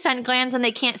out their scent glands and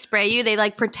they can't spray you. They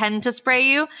like pretend to spray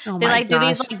you. Oh they my do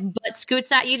these like butt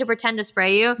scoots at you to pretend to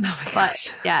spray you.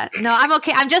 But yeah, no, I'm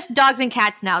okay. I'm just dogs and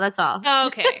cats now. That's all. Oh,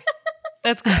 okay.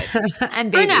 That's good.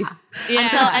 And babies. For now.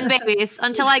 Yeah.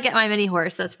 Until I get my mini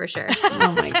horse, that's for sure.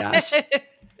 Oh my gosh.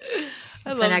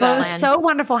 I my love next Well, it that. was plan. so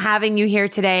wonderful having you here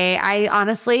today. I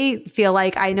honestly feel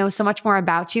like I know so much more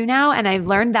about you now. And I've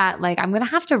learned that like I'm going to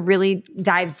have to really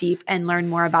dive deep and learn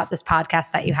more about this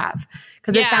podcast that you have.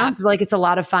 Because it Yeah. sounds like it's a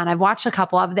lot of fun. I've watched a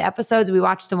couple of the episodes. We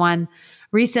watched the one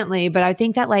recently, but I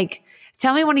think that like,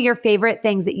 tell me one of your favorite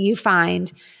things that you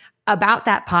find about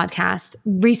that podcast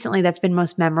recently that's been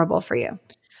most memorable for you.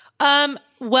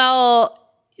 Well,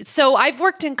 so I've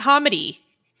worked in comedy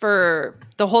for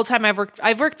the whole time I've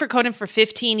worked for Conan for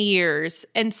 15 years.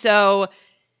 And so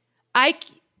I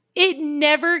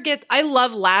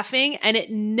love laughing, and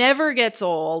it never gets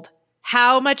old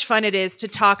how much fun it is to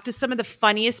talk to some of the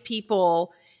funniest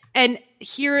people and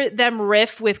hear them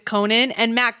riff with Conan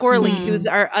and Matt Gorley, who's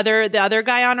the other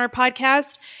guy on our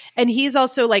podcast. And he's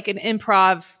also like an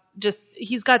improv,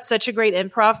 he's got such a great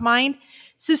improv mind.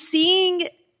 So seeing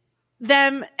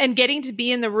them and getting to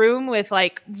be in the room with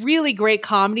like really great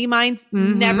comedy minds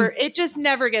it just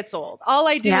never gets old. All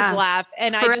I do is laugh,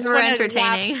 and I just Forever want to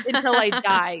entertaining. laugh until I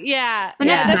die. Yeah. And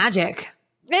that's Yeah. magic.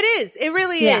 It is. It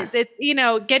really Yeah. is.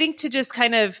 It, getting to just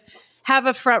kind of have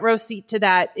a front row seat to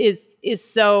that is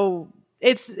so,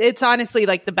 it's honestly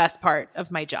like the best part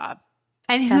of my job.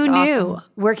 And who That's knew awesome.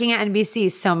 working at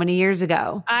NBC so many years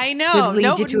ago? I know. Would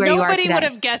lead you to where you are Nobody today. would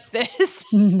have guessed this.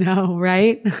 No,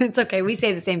 right? It's okay. We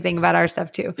say the same thing about our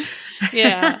stuff too.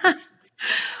 Yeah.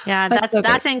 Yeah, That's so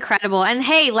that's incredible. And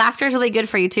hey, laughter is really good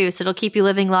for you too. So it'll keep you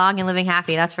living long and living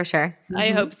happy. That's for sure. I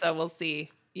hope so. We'll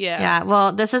see. Yeah. Yeah.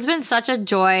 Well, this has been such a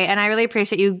joy. And I really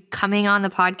appreciate you coming on the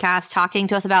podcast, talking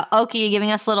to us about Oki,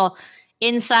 giving us a little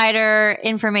insider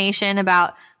information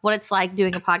about what it's like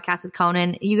doing a podcast with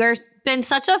Conan. You guys been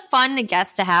such a fun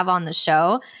guest to have on the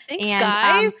show. Thanks, and,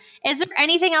 guys. Is there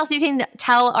anything else you can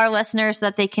tell our listeners so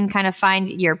that they can kind of find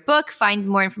your book, find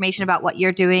more information about what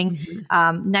you're doing,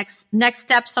 next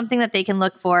steps, something that they can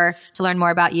look for to learn more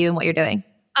about you and what you're doing?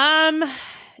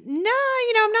 No,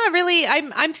 I'm not really.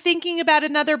 I'm thinking about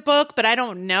another book, but I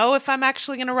don't know if I'm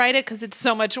actually going to write it because it's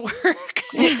so much work.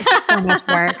 So much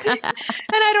work. And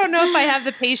I don't know if I have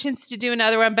the patience to do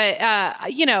another one, but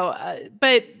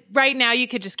but right now you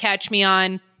could just catch me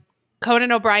on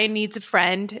Conan O'Brien Needs a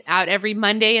Friend, out every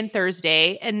Monday and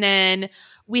Thursday. And then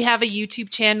we have a YouTube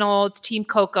channel. It's Team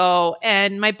Coco.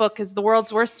 And my book is The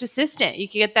World's Worst Assistant. You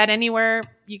can get that anywhere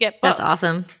you get books. That's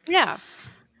awesome. Yeah.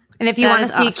 And if you That want to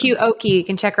is see awesome. cute Oki, you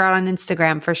can check her out on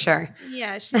Instagram for sure.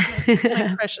 Yeah, she's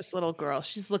my precious little girl.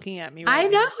 She's looking at me right I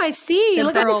know. I see. The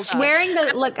Look at girl this, dog. wearing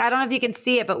the look. I don't know if you can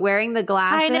see it, but wearing the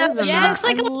glasses. I know. and She the- looks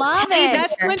like I a little love teddy it. bear.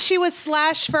 That's when she was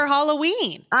Slash for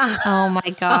Halloween. Oh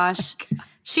my gosh.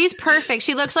 She's perfect.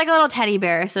 She looks like a little teddy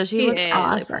bear. So she looks is.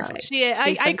 absolutely Awesome. perfect. I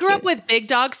She's so grew up cute. with big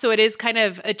dogs, so it is kind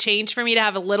of a change for me to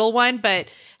have a little one, but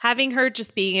having her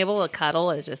just being able to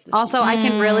cuddle is just Also, I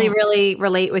can really, really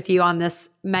relate with you on this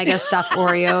mega stuffed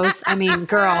Oreos. I mean,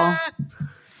 girl,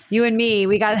 you and me,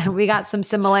 we got some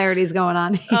similarities going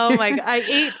on here. oh my god, I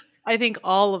ate I think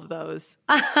all of those.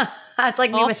 That's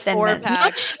like me All with Thin 4 Mints.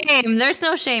 packs. No shame. There's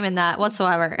no shame in that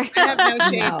whatsoever. I have no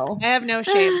shame. No. I have no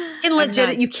shame. And legit,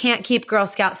 not- you can't keep Girl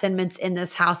Scout Thin Mints in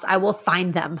this house. I will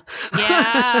find them.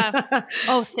 Yeah.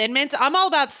 Oh, Thin Mints. I'm all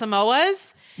about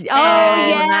Samoas. Oh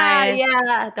yeah, nice.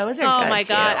 yeah. Those are Oh good my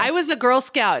God. too. I was a Girl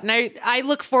Scout, and I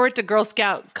look forward to Girl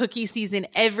Scout cookie season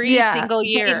every Yeah. single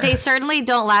year. They certainly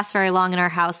don't last very long in our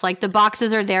house. Like the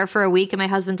boxes are there for a week, and my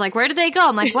husband's like, "Where did they go?"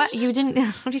 I'm like, "What? You didn't?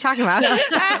 What are you talking about?"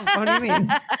 What do you mean?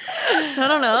 I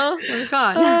don't know. They're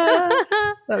gone.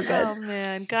 So good. Oh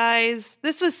man, guys,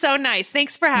 this was so nice.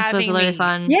 Thanks for This having was really me.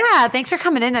 fun. Yeah, thanks for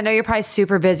coming in. I know you're probably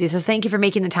super busy, so thank you for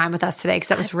making the time with us today because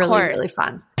that was really, course. really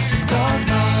fun.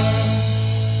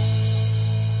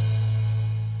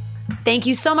 Thank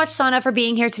you so much, Sona, for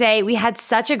being here today. We had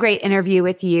such a great interview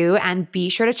with you, and be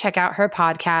sure to check out her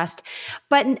podcast.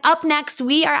 But up next,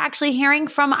 we are actually hearing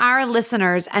from our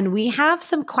listeners, and we have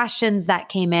some questions that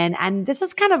came in. And this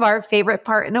is kind of our favorite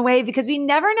part in a way because we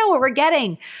never know what we're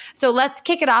getting. So let's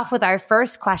kick it off with our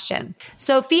first question.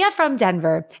 Sophia from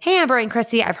Denver. Hey, Amber and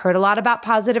Chrissy, I've heard a lot about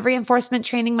positive reinforcement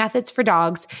training methods for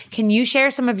dogs. Can you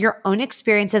share some of your own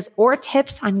experiences or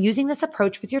tips on using this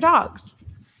approach with your dogs?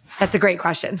 That's a great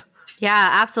question. Yeah,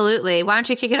 absolutely. Why don't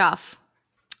you kick it off?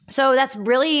 So that's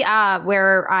really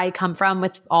where I come from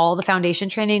with all the foundation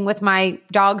training with my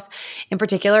dogs in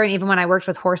particular, and even when I worked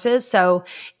with horses. So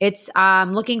it's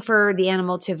looking for the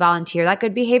animal to volunteer that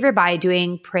good behavior by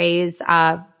doing praise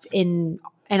and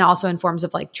also in forms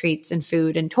of like treats and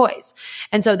food and toys.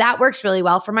 And so that works really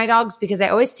well for my dogs because I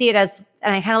always see it as,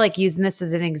 and I kind of like using this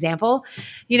as an example,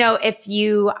 you know, if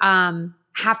you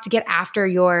have to get after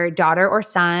your daughter or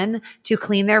son to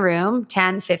clean their room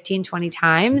 10, 15, 20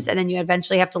 times. And then you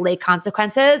eventually have to lay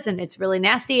consequences and it's really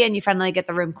nasty and you finally get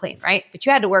the room clean, right? But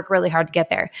you had to work really hard to get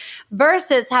there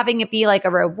versus having it be like a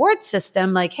reward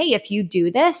system. Like, hey, if you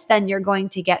do this, then you're going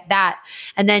to get that.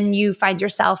 And then you find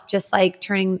yourself just like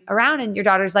turning around and your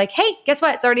daughter's like, hey, guess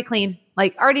what? It's already clean.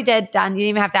 Like already did, done. You didn't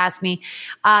even have to ask me.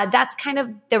 That's kind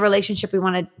of the relationship we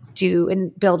want to do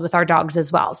and build with our dogs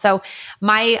as well. So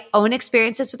my own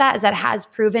experiences with that is that has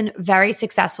proven very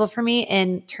successful for me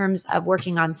in terms of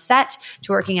working on set,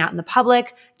 to working out in the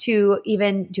public, to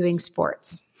even doing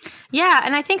sports. Yeah.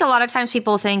 And I think a lot of times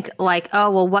people think like,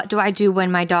 oh, well, what do I do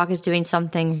when my dog is doing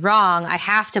something wrong? I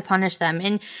have to punish them.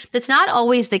 And that's not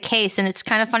always the case. And it's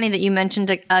kind of funny that you mentioned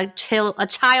a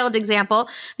child example,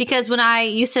 because when I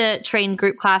used to train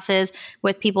group classes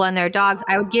with people and their dogs,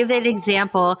 I would give that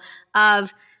example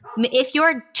of if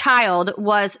your child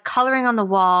was coloring on the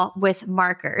wall with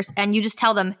markers and you just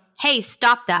tell them, hey,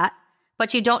 stop that,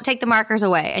 but you don't take the markers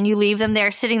away and you leave them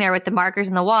there sitting there with the markers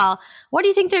in the wall, what do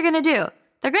you think they're going to do?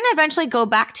 They're going to eventually go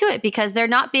back to it because they're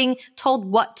not being told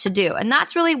what to do. And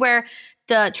that's really where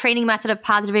the training method of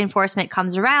positive reinforcement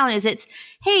comes around is it's,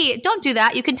 hey, don't do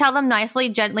that. You can tell them nicely,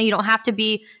 gently. You don't have to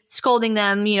be scolding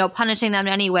them, punishing them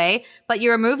in any way, but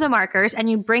you remove the markers and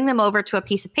you bring them over to a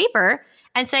piece of paper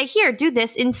and say, here, do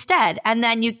this instead. And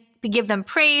then you give them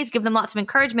praise, give them lots of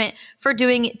encouragement for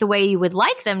doing it the way you would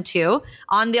like them to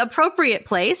on the appropriate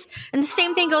place. And the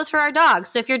same thing goes for our dogs.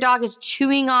 So if your dog is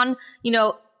chewing on,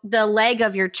 the leg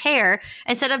of your chair,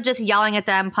 instead of just yelling at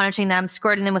them, punishing them,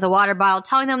 squirting them with a water bottle,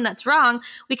 telling them that's wrong,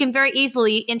 we can very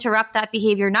easily interrupt that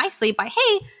behavior nicely by,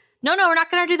 hey, no, we're not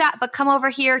going to do that, but come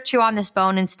over here, chew on this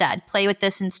bone instead, play with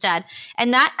this instead.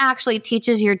 And that actually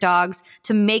teaches your dogs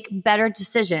to make better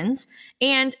decisions.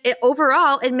 And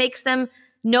overall, it makes them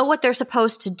know what they're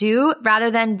supposed to do rather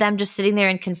than them just sitting there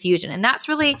in confusion. And that's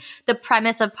really the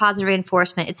premise of positive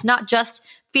reinforcement. It's not just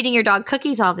feeding your dog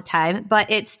cookies all the time,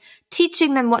 but it's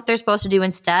teaching them what they're supposed to do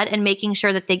instead and making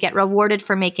sure that they get rewarded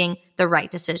for making the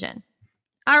right decision.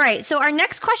 All right, so our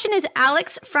next question is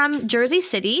Alex from Jersey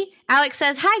City. Alex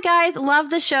says, hi guys, love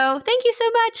the show. Thank you so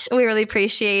much. We really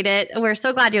appreciate it. We're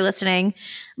so glad you're listening.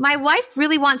 My wife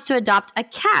really wants to adopt a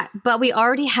cat, but we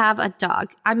already have a dog.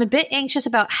 I'm a bit anxious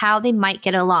about how they might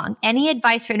get along. Any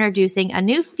advice for introducing a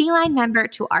new feline member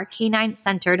to our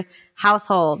canine-centered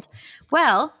household?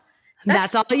 Well,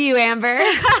 that's all you, Amber.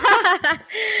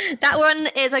 That one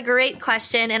is a great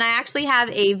question. And I actually have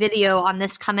a video on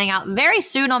this coming out very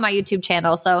soon on my YouTube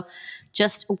channel. So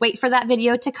just wait for that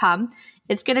video to come.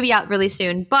 It's going to be out really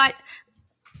soon. But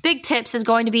big tips is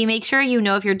going to be make sure you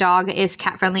know if your dog is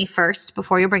cat friendly first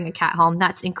before you bring a cat home.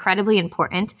 That's incredibly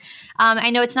important.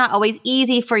 I know it's not always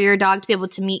easy for your dog to be able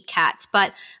to meet cats,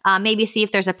 but maybe see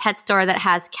if there's a pet store that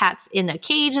has cats in a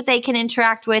cage that they can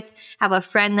interact with. Have a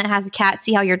friend that has a cat,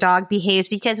 see how your dog behaves,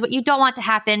 because what you don't want to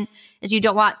happen is you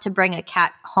don't want to bring a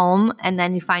cat home and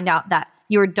then you find out that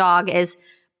your dog is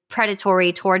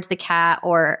predatory towards the cat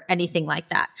or anything like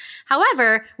that.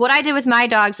 However, what I did with my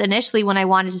dogs initially when I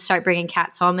wanted to start bringing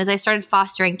cats home is I started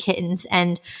fostering kittens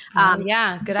and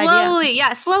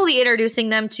slowly introducing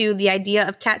them to the idea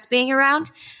of cats being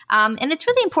around. And it's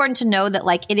really important to know that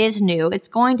it is new. It's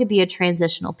going to be a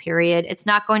transitional period. It's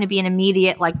not going to be an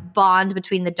immediate bond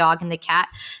between the dog and the cat,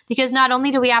 because not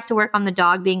only do we have to work on the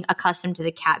dog being accustomed to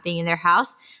the cat being in their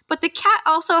house, but the cat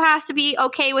also has to be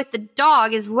okay with the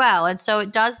dog as well. And so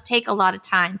it does take a lot of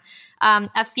time.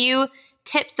 A few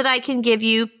tips that I can give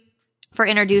you for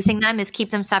introducing them is keep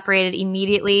them separated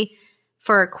immediately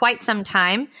for quite some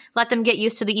time. Let them get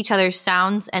used to each other's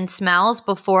sounds and smells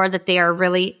before that they are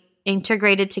really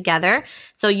integrated together.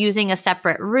 So using a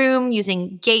separate room,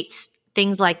 using gates,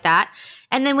 things like that.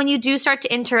 And then when you do start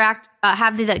to interact,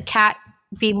 have the cat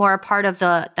be more a part of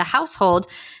the household,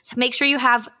 so make sure you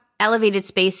have elevated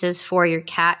spaces for your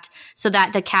cat so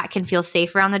that the cat can feel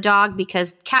safe around the dog,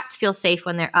 because cats feel safe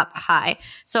when they're up high.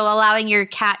 So allowing your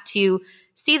cat to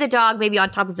see the dog maybe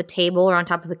on top of a table or on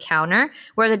top of a counter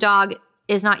where the dog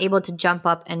is not able to jump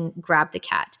up and grab the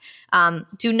cat.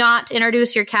 Do not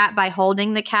introduce your cat by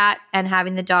holding the cat and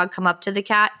having the dog come up to the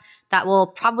cat. That will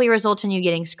probably result in you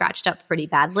getting scratched up pretty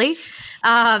badly.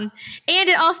 And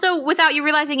it also, without you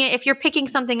realizing it, if you're picking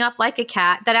something up like a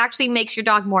cat, that actually makes your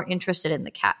dog more interested in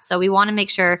the cat. So we want to make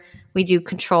sure we do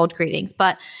controlled greetings.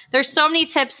 But there's so many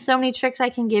tips, so many tricks I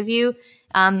can give you.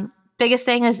 Biggest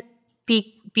thing is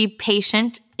be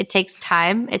patient. It takes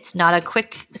time. It's not a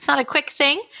quick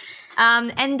thing.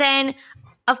 And then,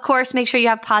 of course, make sure you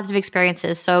have positive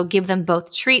experiences. So give them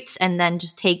both treats and then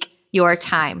just take your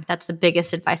time. That's the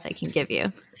biggest advice I can give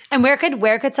you. And where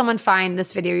could someone find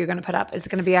this video you're going to put up? Is it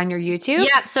going to be on your YouTube?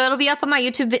 Yeah, so it'll be up on my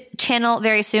YouTube channel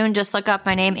very soon. Just look up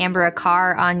my name, Amber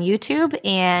Akar, on YouTube,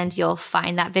 and you'll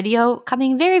find that video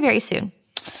coming very, very soon.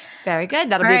 Very good.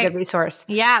 That'll be a good resource.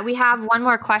 Yeah, we have one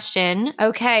more question.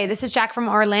 Okay, this is Jack from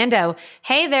Orlando.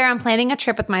 Hey there, I'm planning a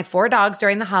trip with my 4 dogs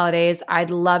during the holidays. I'd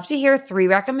love to hear 3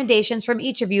 recommendations from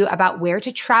each of you about where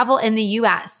to travel in the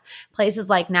U.S. Places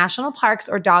like national parks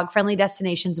or dog-friendly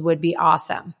destinations would be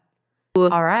awesome.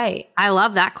 All right. I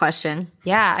love that question.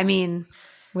 Yeah, I mean,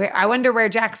 I wonder where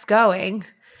Jack's going.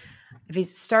 If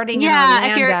he's starting in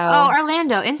Orlando.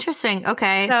 Orlando. Interesting.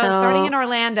 Okay. So starting in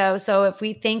Orlando. So if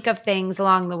we think of things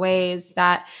along the ways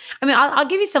that, I mean, I'll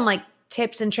give you some like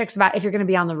tips and tricks about if you're going to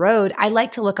be on the road. I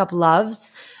like to look up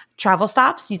Love's travel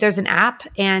stops. There's an app,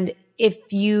 and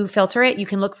if you filter it, you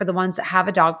can look for the ones that have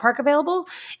a dog park available.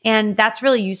 And that's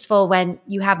really useful when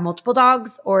you have multiple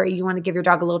dogs or you want to give your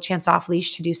dog a little chance off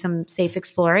leash to do some safe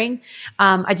exploring.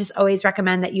 I just always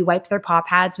recommend that you wipe their paw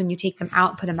pads when you take them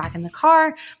out and put them back in the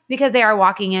car, because they are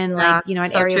walking in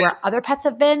an area where other pets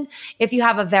have been. If you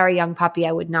have a very young puppy,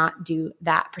 I would not do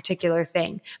that particular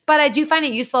thing. But I do find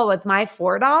it useful with my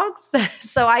 4 dogs.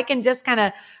 So I can just kind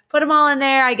of put them all in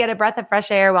there. I get a breath of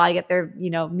fresh air while I get their,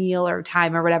 meal or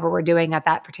time or whatever we're doing at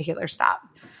that particular stop.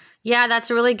 Yeah, that's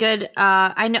really good.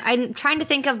 I'm trying to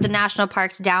think of the national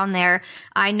parks down there.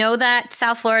 I know that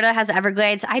South Florida has the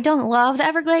Everglades. I don't love the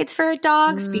Everglades for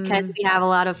dogs because we have a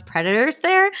lot of predators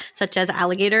there, such as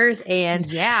alligators and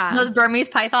those Burmese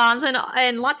pythons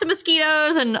and lots of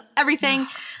mosquitoes and everything.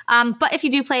 But if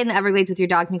you do play in the Everglades with your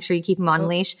dog, make sure you keep them on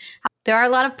leash. There are a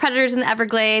lot of predators in the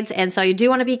Everglades, and so you do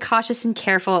want to be cautious and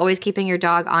careful, always keeping your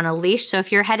dog on a leash. So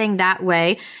if you're heading that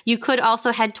way, you could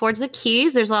also head towards the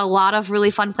Keys. There's a lot of really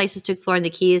fun places to explore in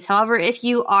the Keys. However, if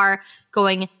you are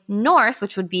going north,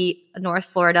 which would be North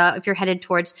Florida, if you're headed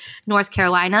towards North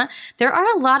Carolina, there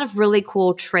are a lot of really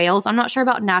cool trails. I'm not sure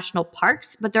about national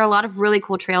parks, but there are a lot of really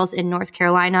cool trails in North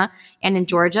Carolina and in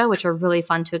Georgia, which are really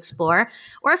fun to explore.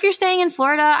 Or if you're staying in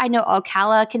Florida, I know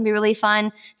Ocala can be really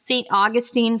fun. St.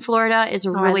 Augustine, Florida is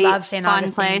a really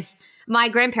fun place. My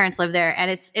grandparents live there,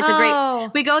 and it's a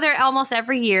great. We go there almost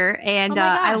every year, and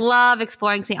I love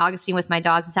exploring St. Augustine with my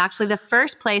dogs. It's actually the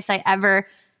first place I ever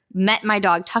met my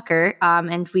dog Tucker,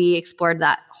 and we explored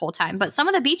that whole time. But some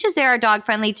of the beaches there are dog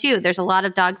friendly too. There's a lot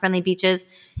of dog friendly beaches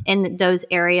in those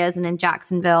areas and in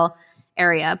Jacksonville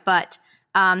area. But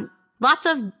lots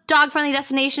of dog friendly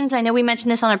destinations. I know we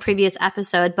mentioned this on a previous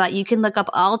episode, but you can look up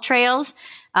all trails,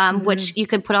 which you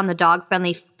could put on the dog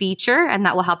friendly feature, and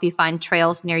that will help you find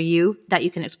trails near you that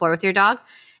you can explore with your dog.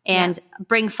 And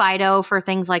bring Fido for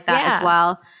things like that as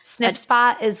well. Sniff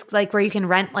Spot is like where you can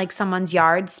rent like someone's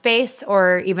yard space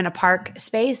or even a park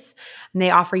space. And they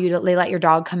offer you they let your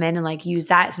dog come in and like use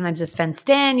that. Sometimes it's fenced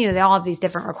in, they all have these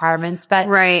different requirements, but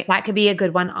that could be a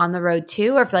good one on the road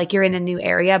too. Or if like you're in a new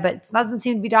area, but it doesn't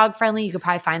seem to be dog friendly, you could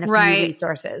probably find a few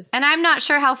resources. And I'm not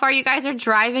sure how far you guys are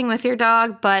driving with your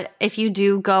dog, but if you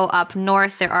do go up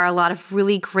north, there are a lot of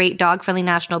really great dog friendly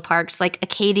national parks. Like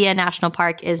Acadia National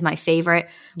Park is my favorite.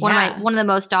 One of the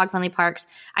most dog friendly parks.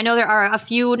 I know there are a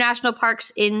few national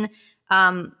parks in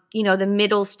the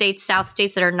middle states, south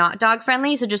states that are not dog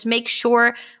friendly. So just make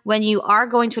sure when you are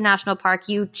going to a national park,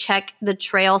 you check the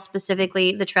trail,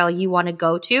 specifically the trail you want to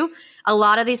go to. A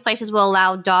lot of these places will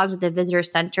allow dogs at the visitor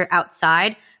center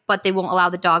outside, but they won't allow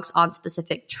the dogs on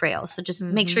specific trails. So just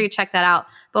make sure you check that out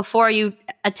before you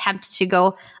attempt to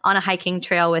go on a hiking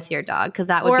trail with your dog, because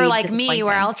that would be like me,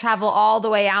 where I'll travel all the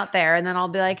way out there and then I'll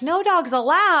be like, no dogs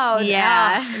allowed.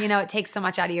 Yeah. It takes so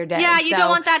much out of your day. Yeah, you don't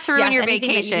want that to ruin your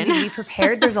vacation. You need to be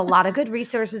prepared. There's a lot of good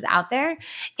resources out there.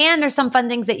 And there's some fun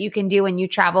things that you can do when you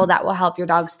travel that will help your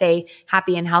dog stay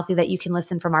happy and healthy that you can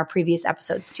listen from our previous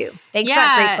episodes too. Thanks for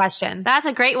that great question. That's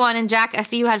a great one. And Jack, I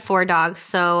see you had 4 dogs.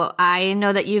 So I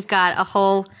know that you've got a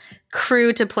whole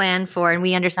crew to plan for, and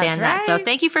we understand that. So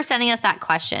thank you for sending us that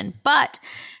question. But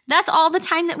that's all the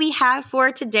time that we have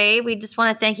for today. We just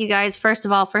want to thank you guys, first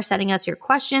of all, for sending us your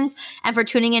questions and for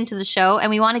tuning into the show. And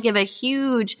we want to give a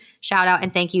huge shout out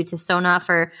and thank you to Sona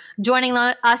for joining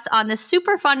us on this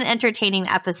super fun and entertaining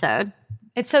episode.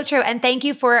 It's so true. And thank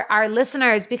you for our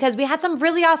listeners, because we had some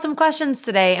really awesome questions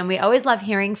today and we always love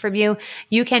hearing from you.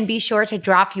 You can be sure to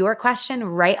drop your question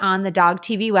right on the Dog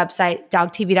TV website,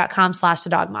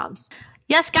 dogtv.com/thedogmoms.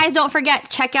 Yes, guys, don't forget,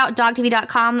 check out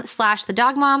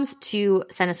dogtv.com/thedogmoms to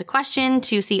send us a question,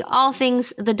 to see all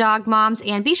things the Dog Moms,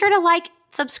 and be sure to like,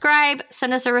 subscribe,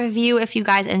 send us a review if you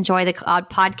guys enjoy the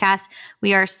podcast.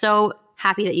 We are so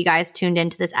happy that you guys tuned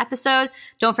into this episode.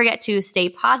 Don't forget to stay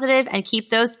positive and keep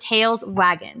those tails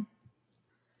wagging.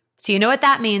 So you know what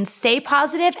that means. Stay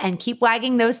positive and keep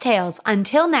wagging those tails.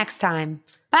 Until next time.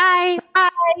 Bye.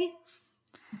 Bye.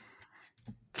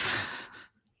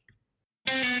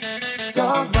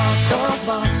 Dog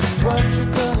moms, what you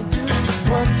gonna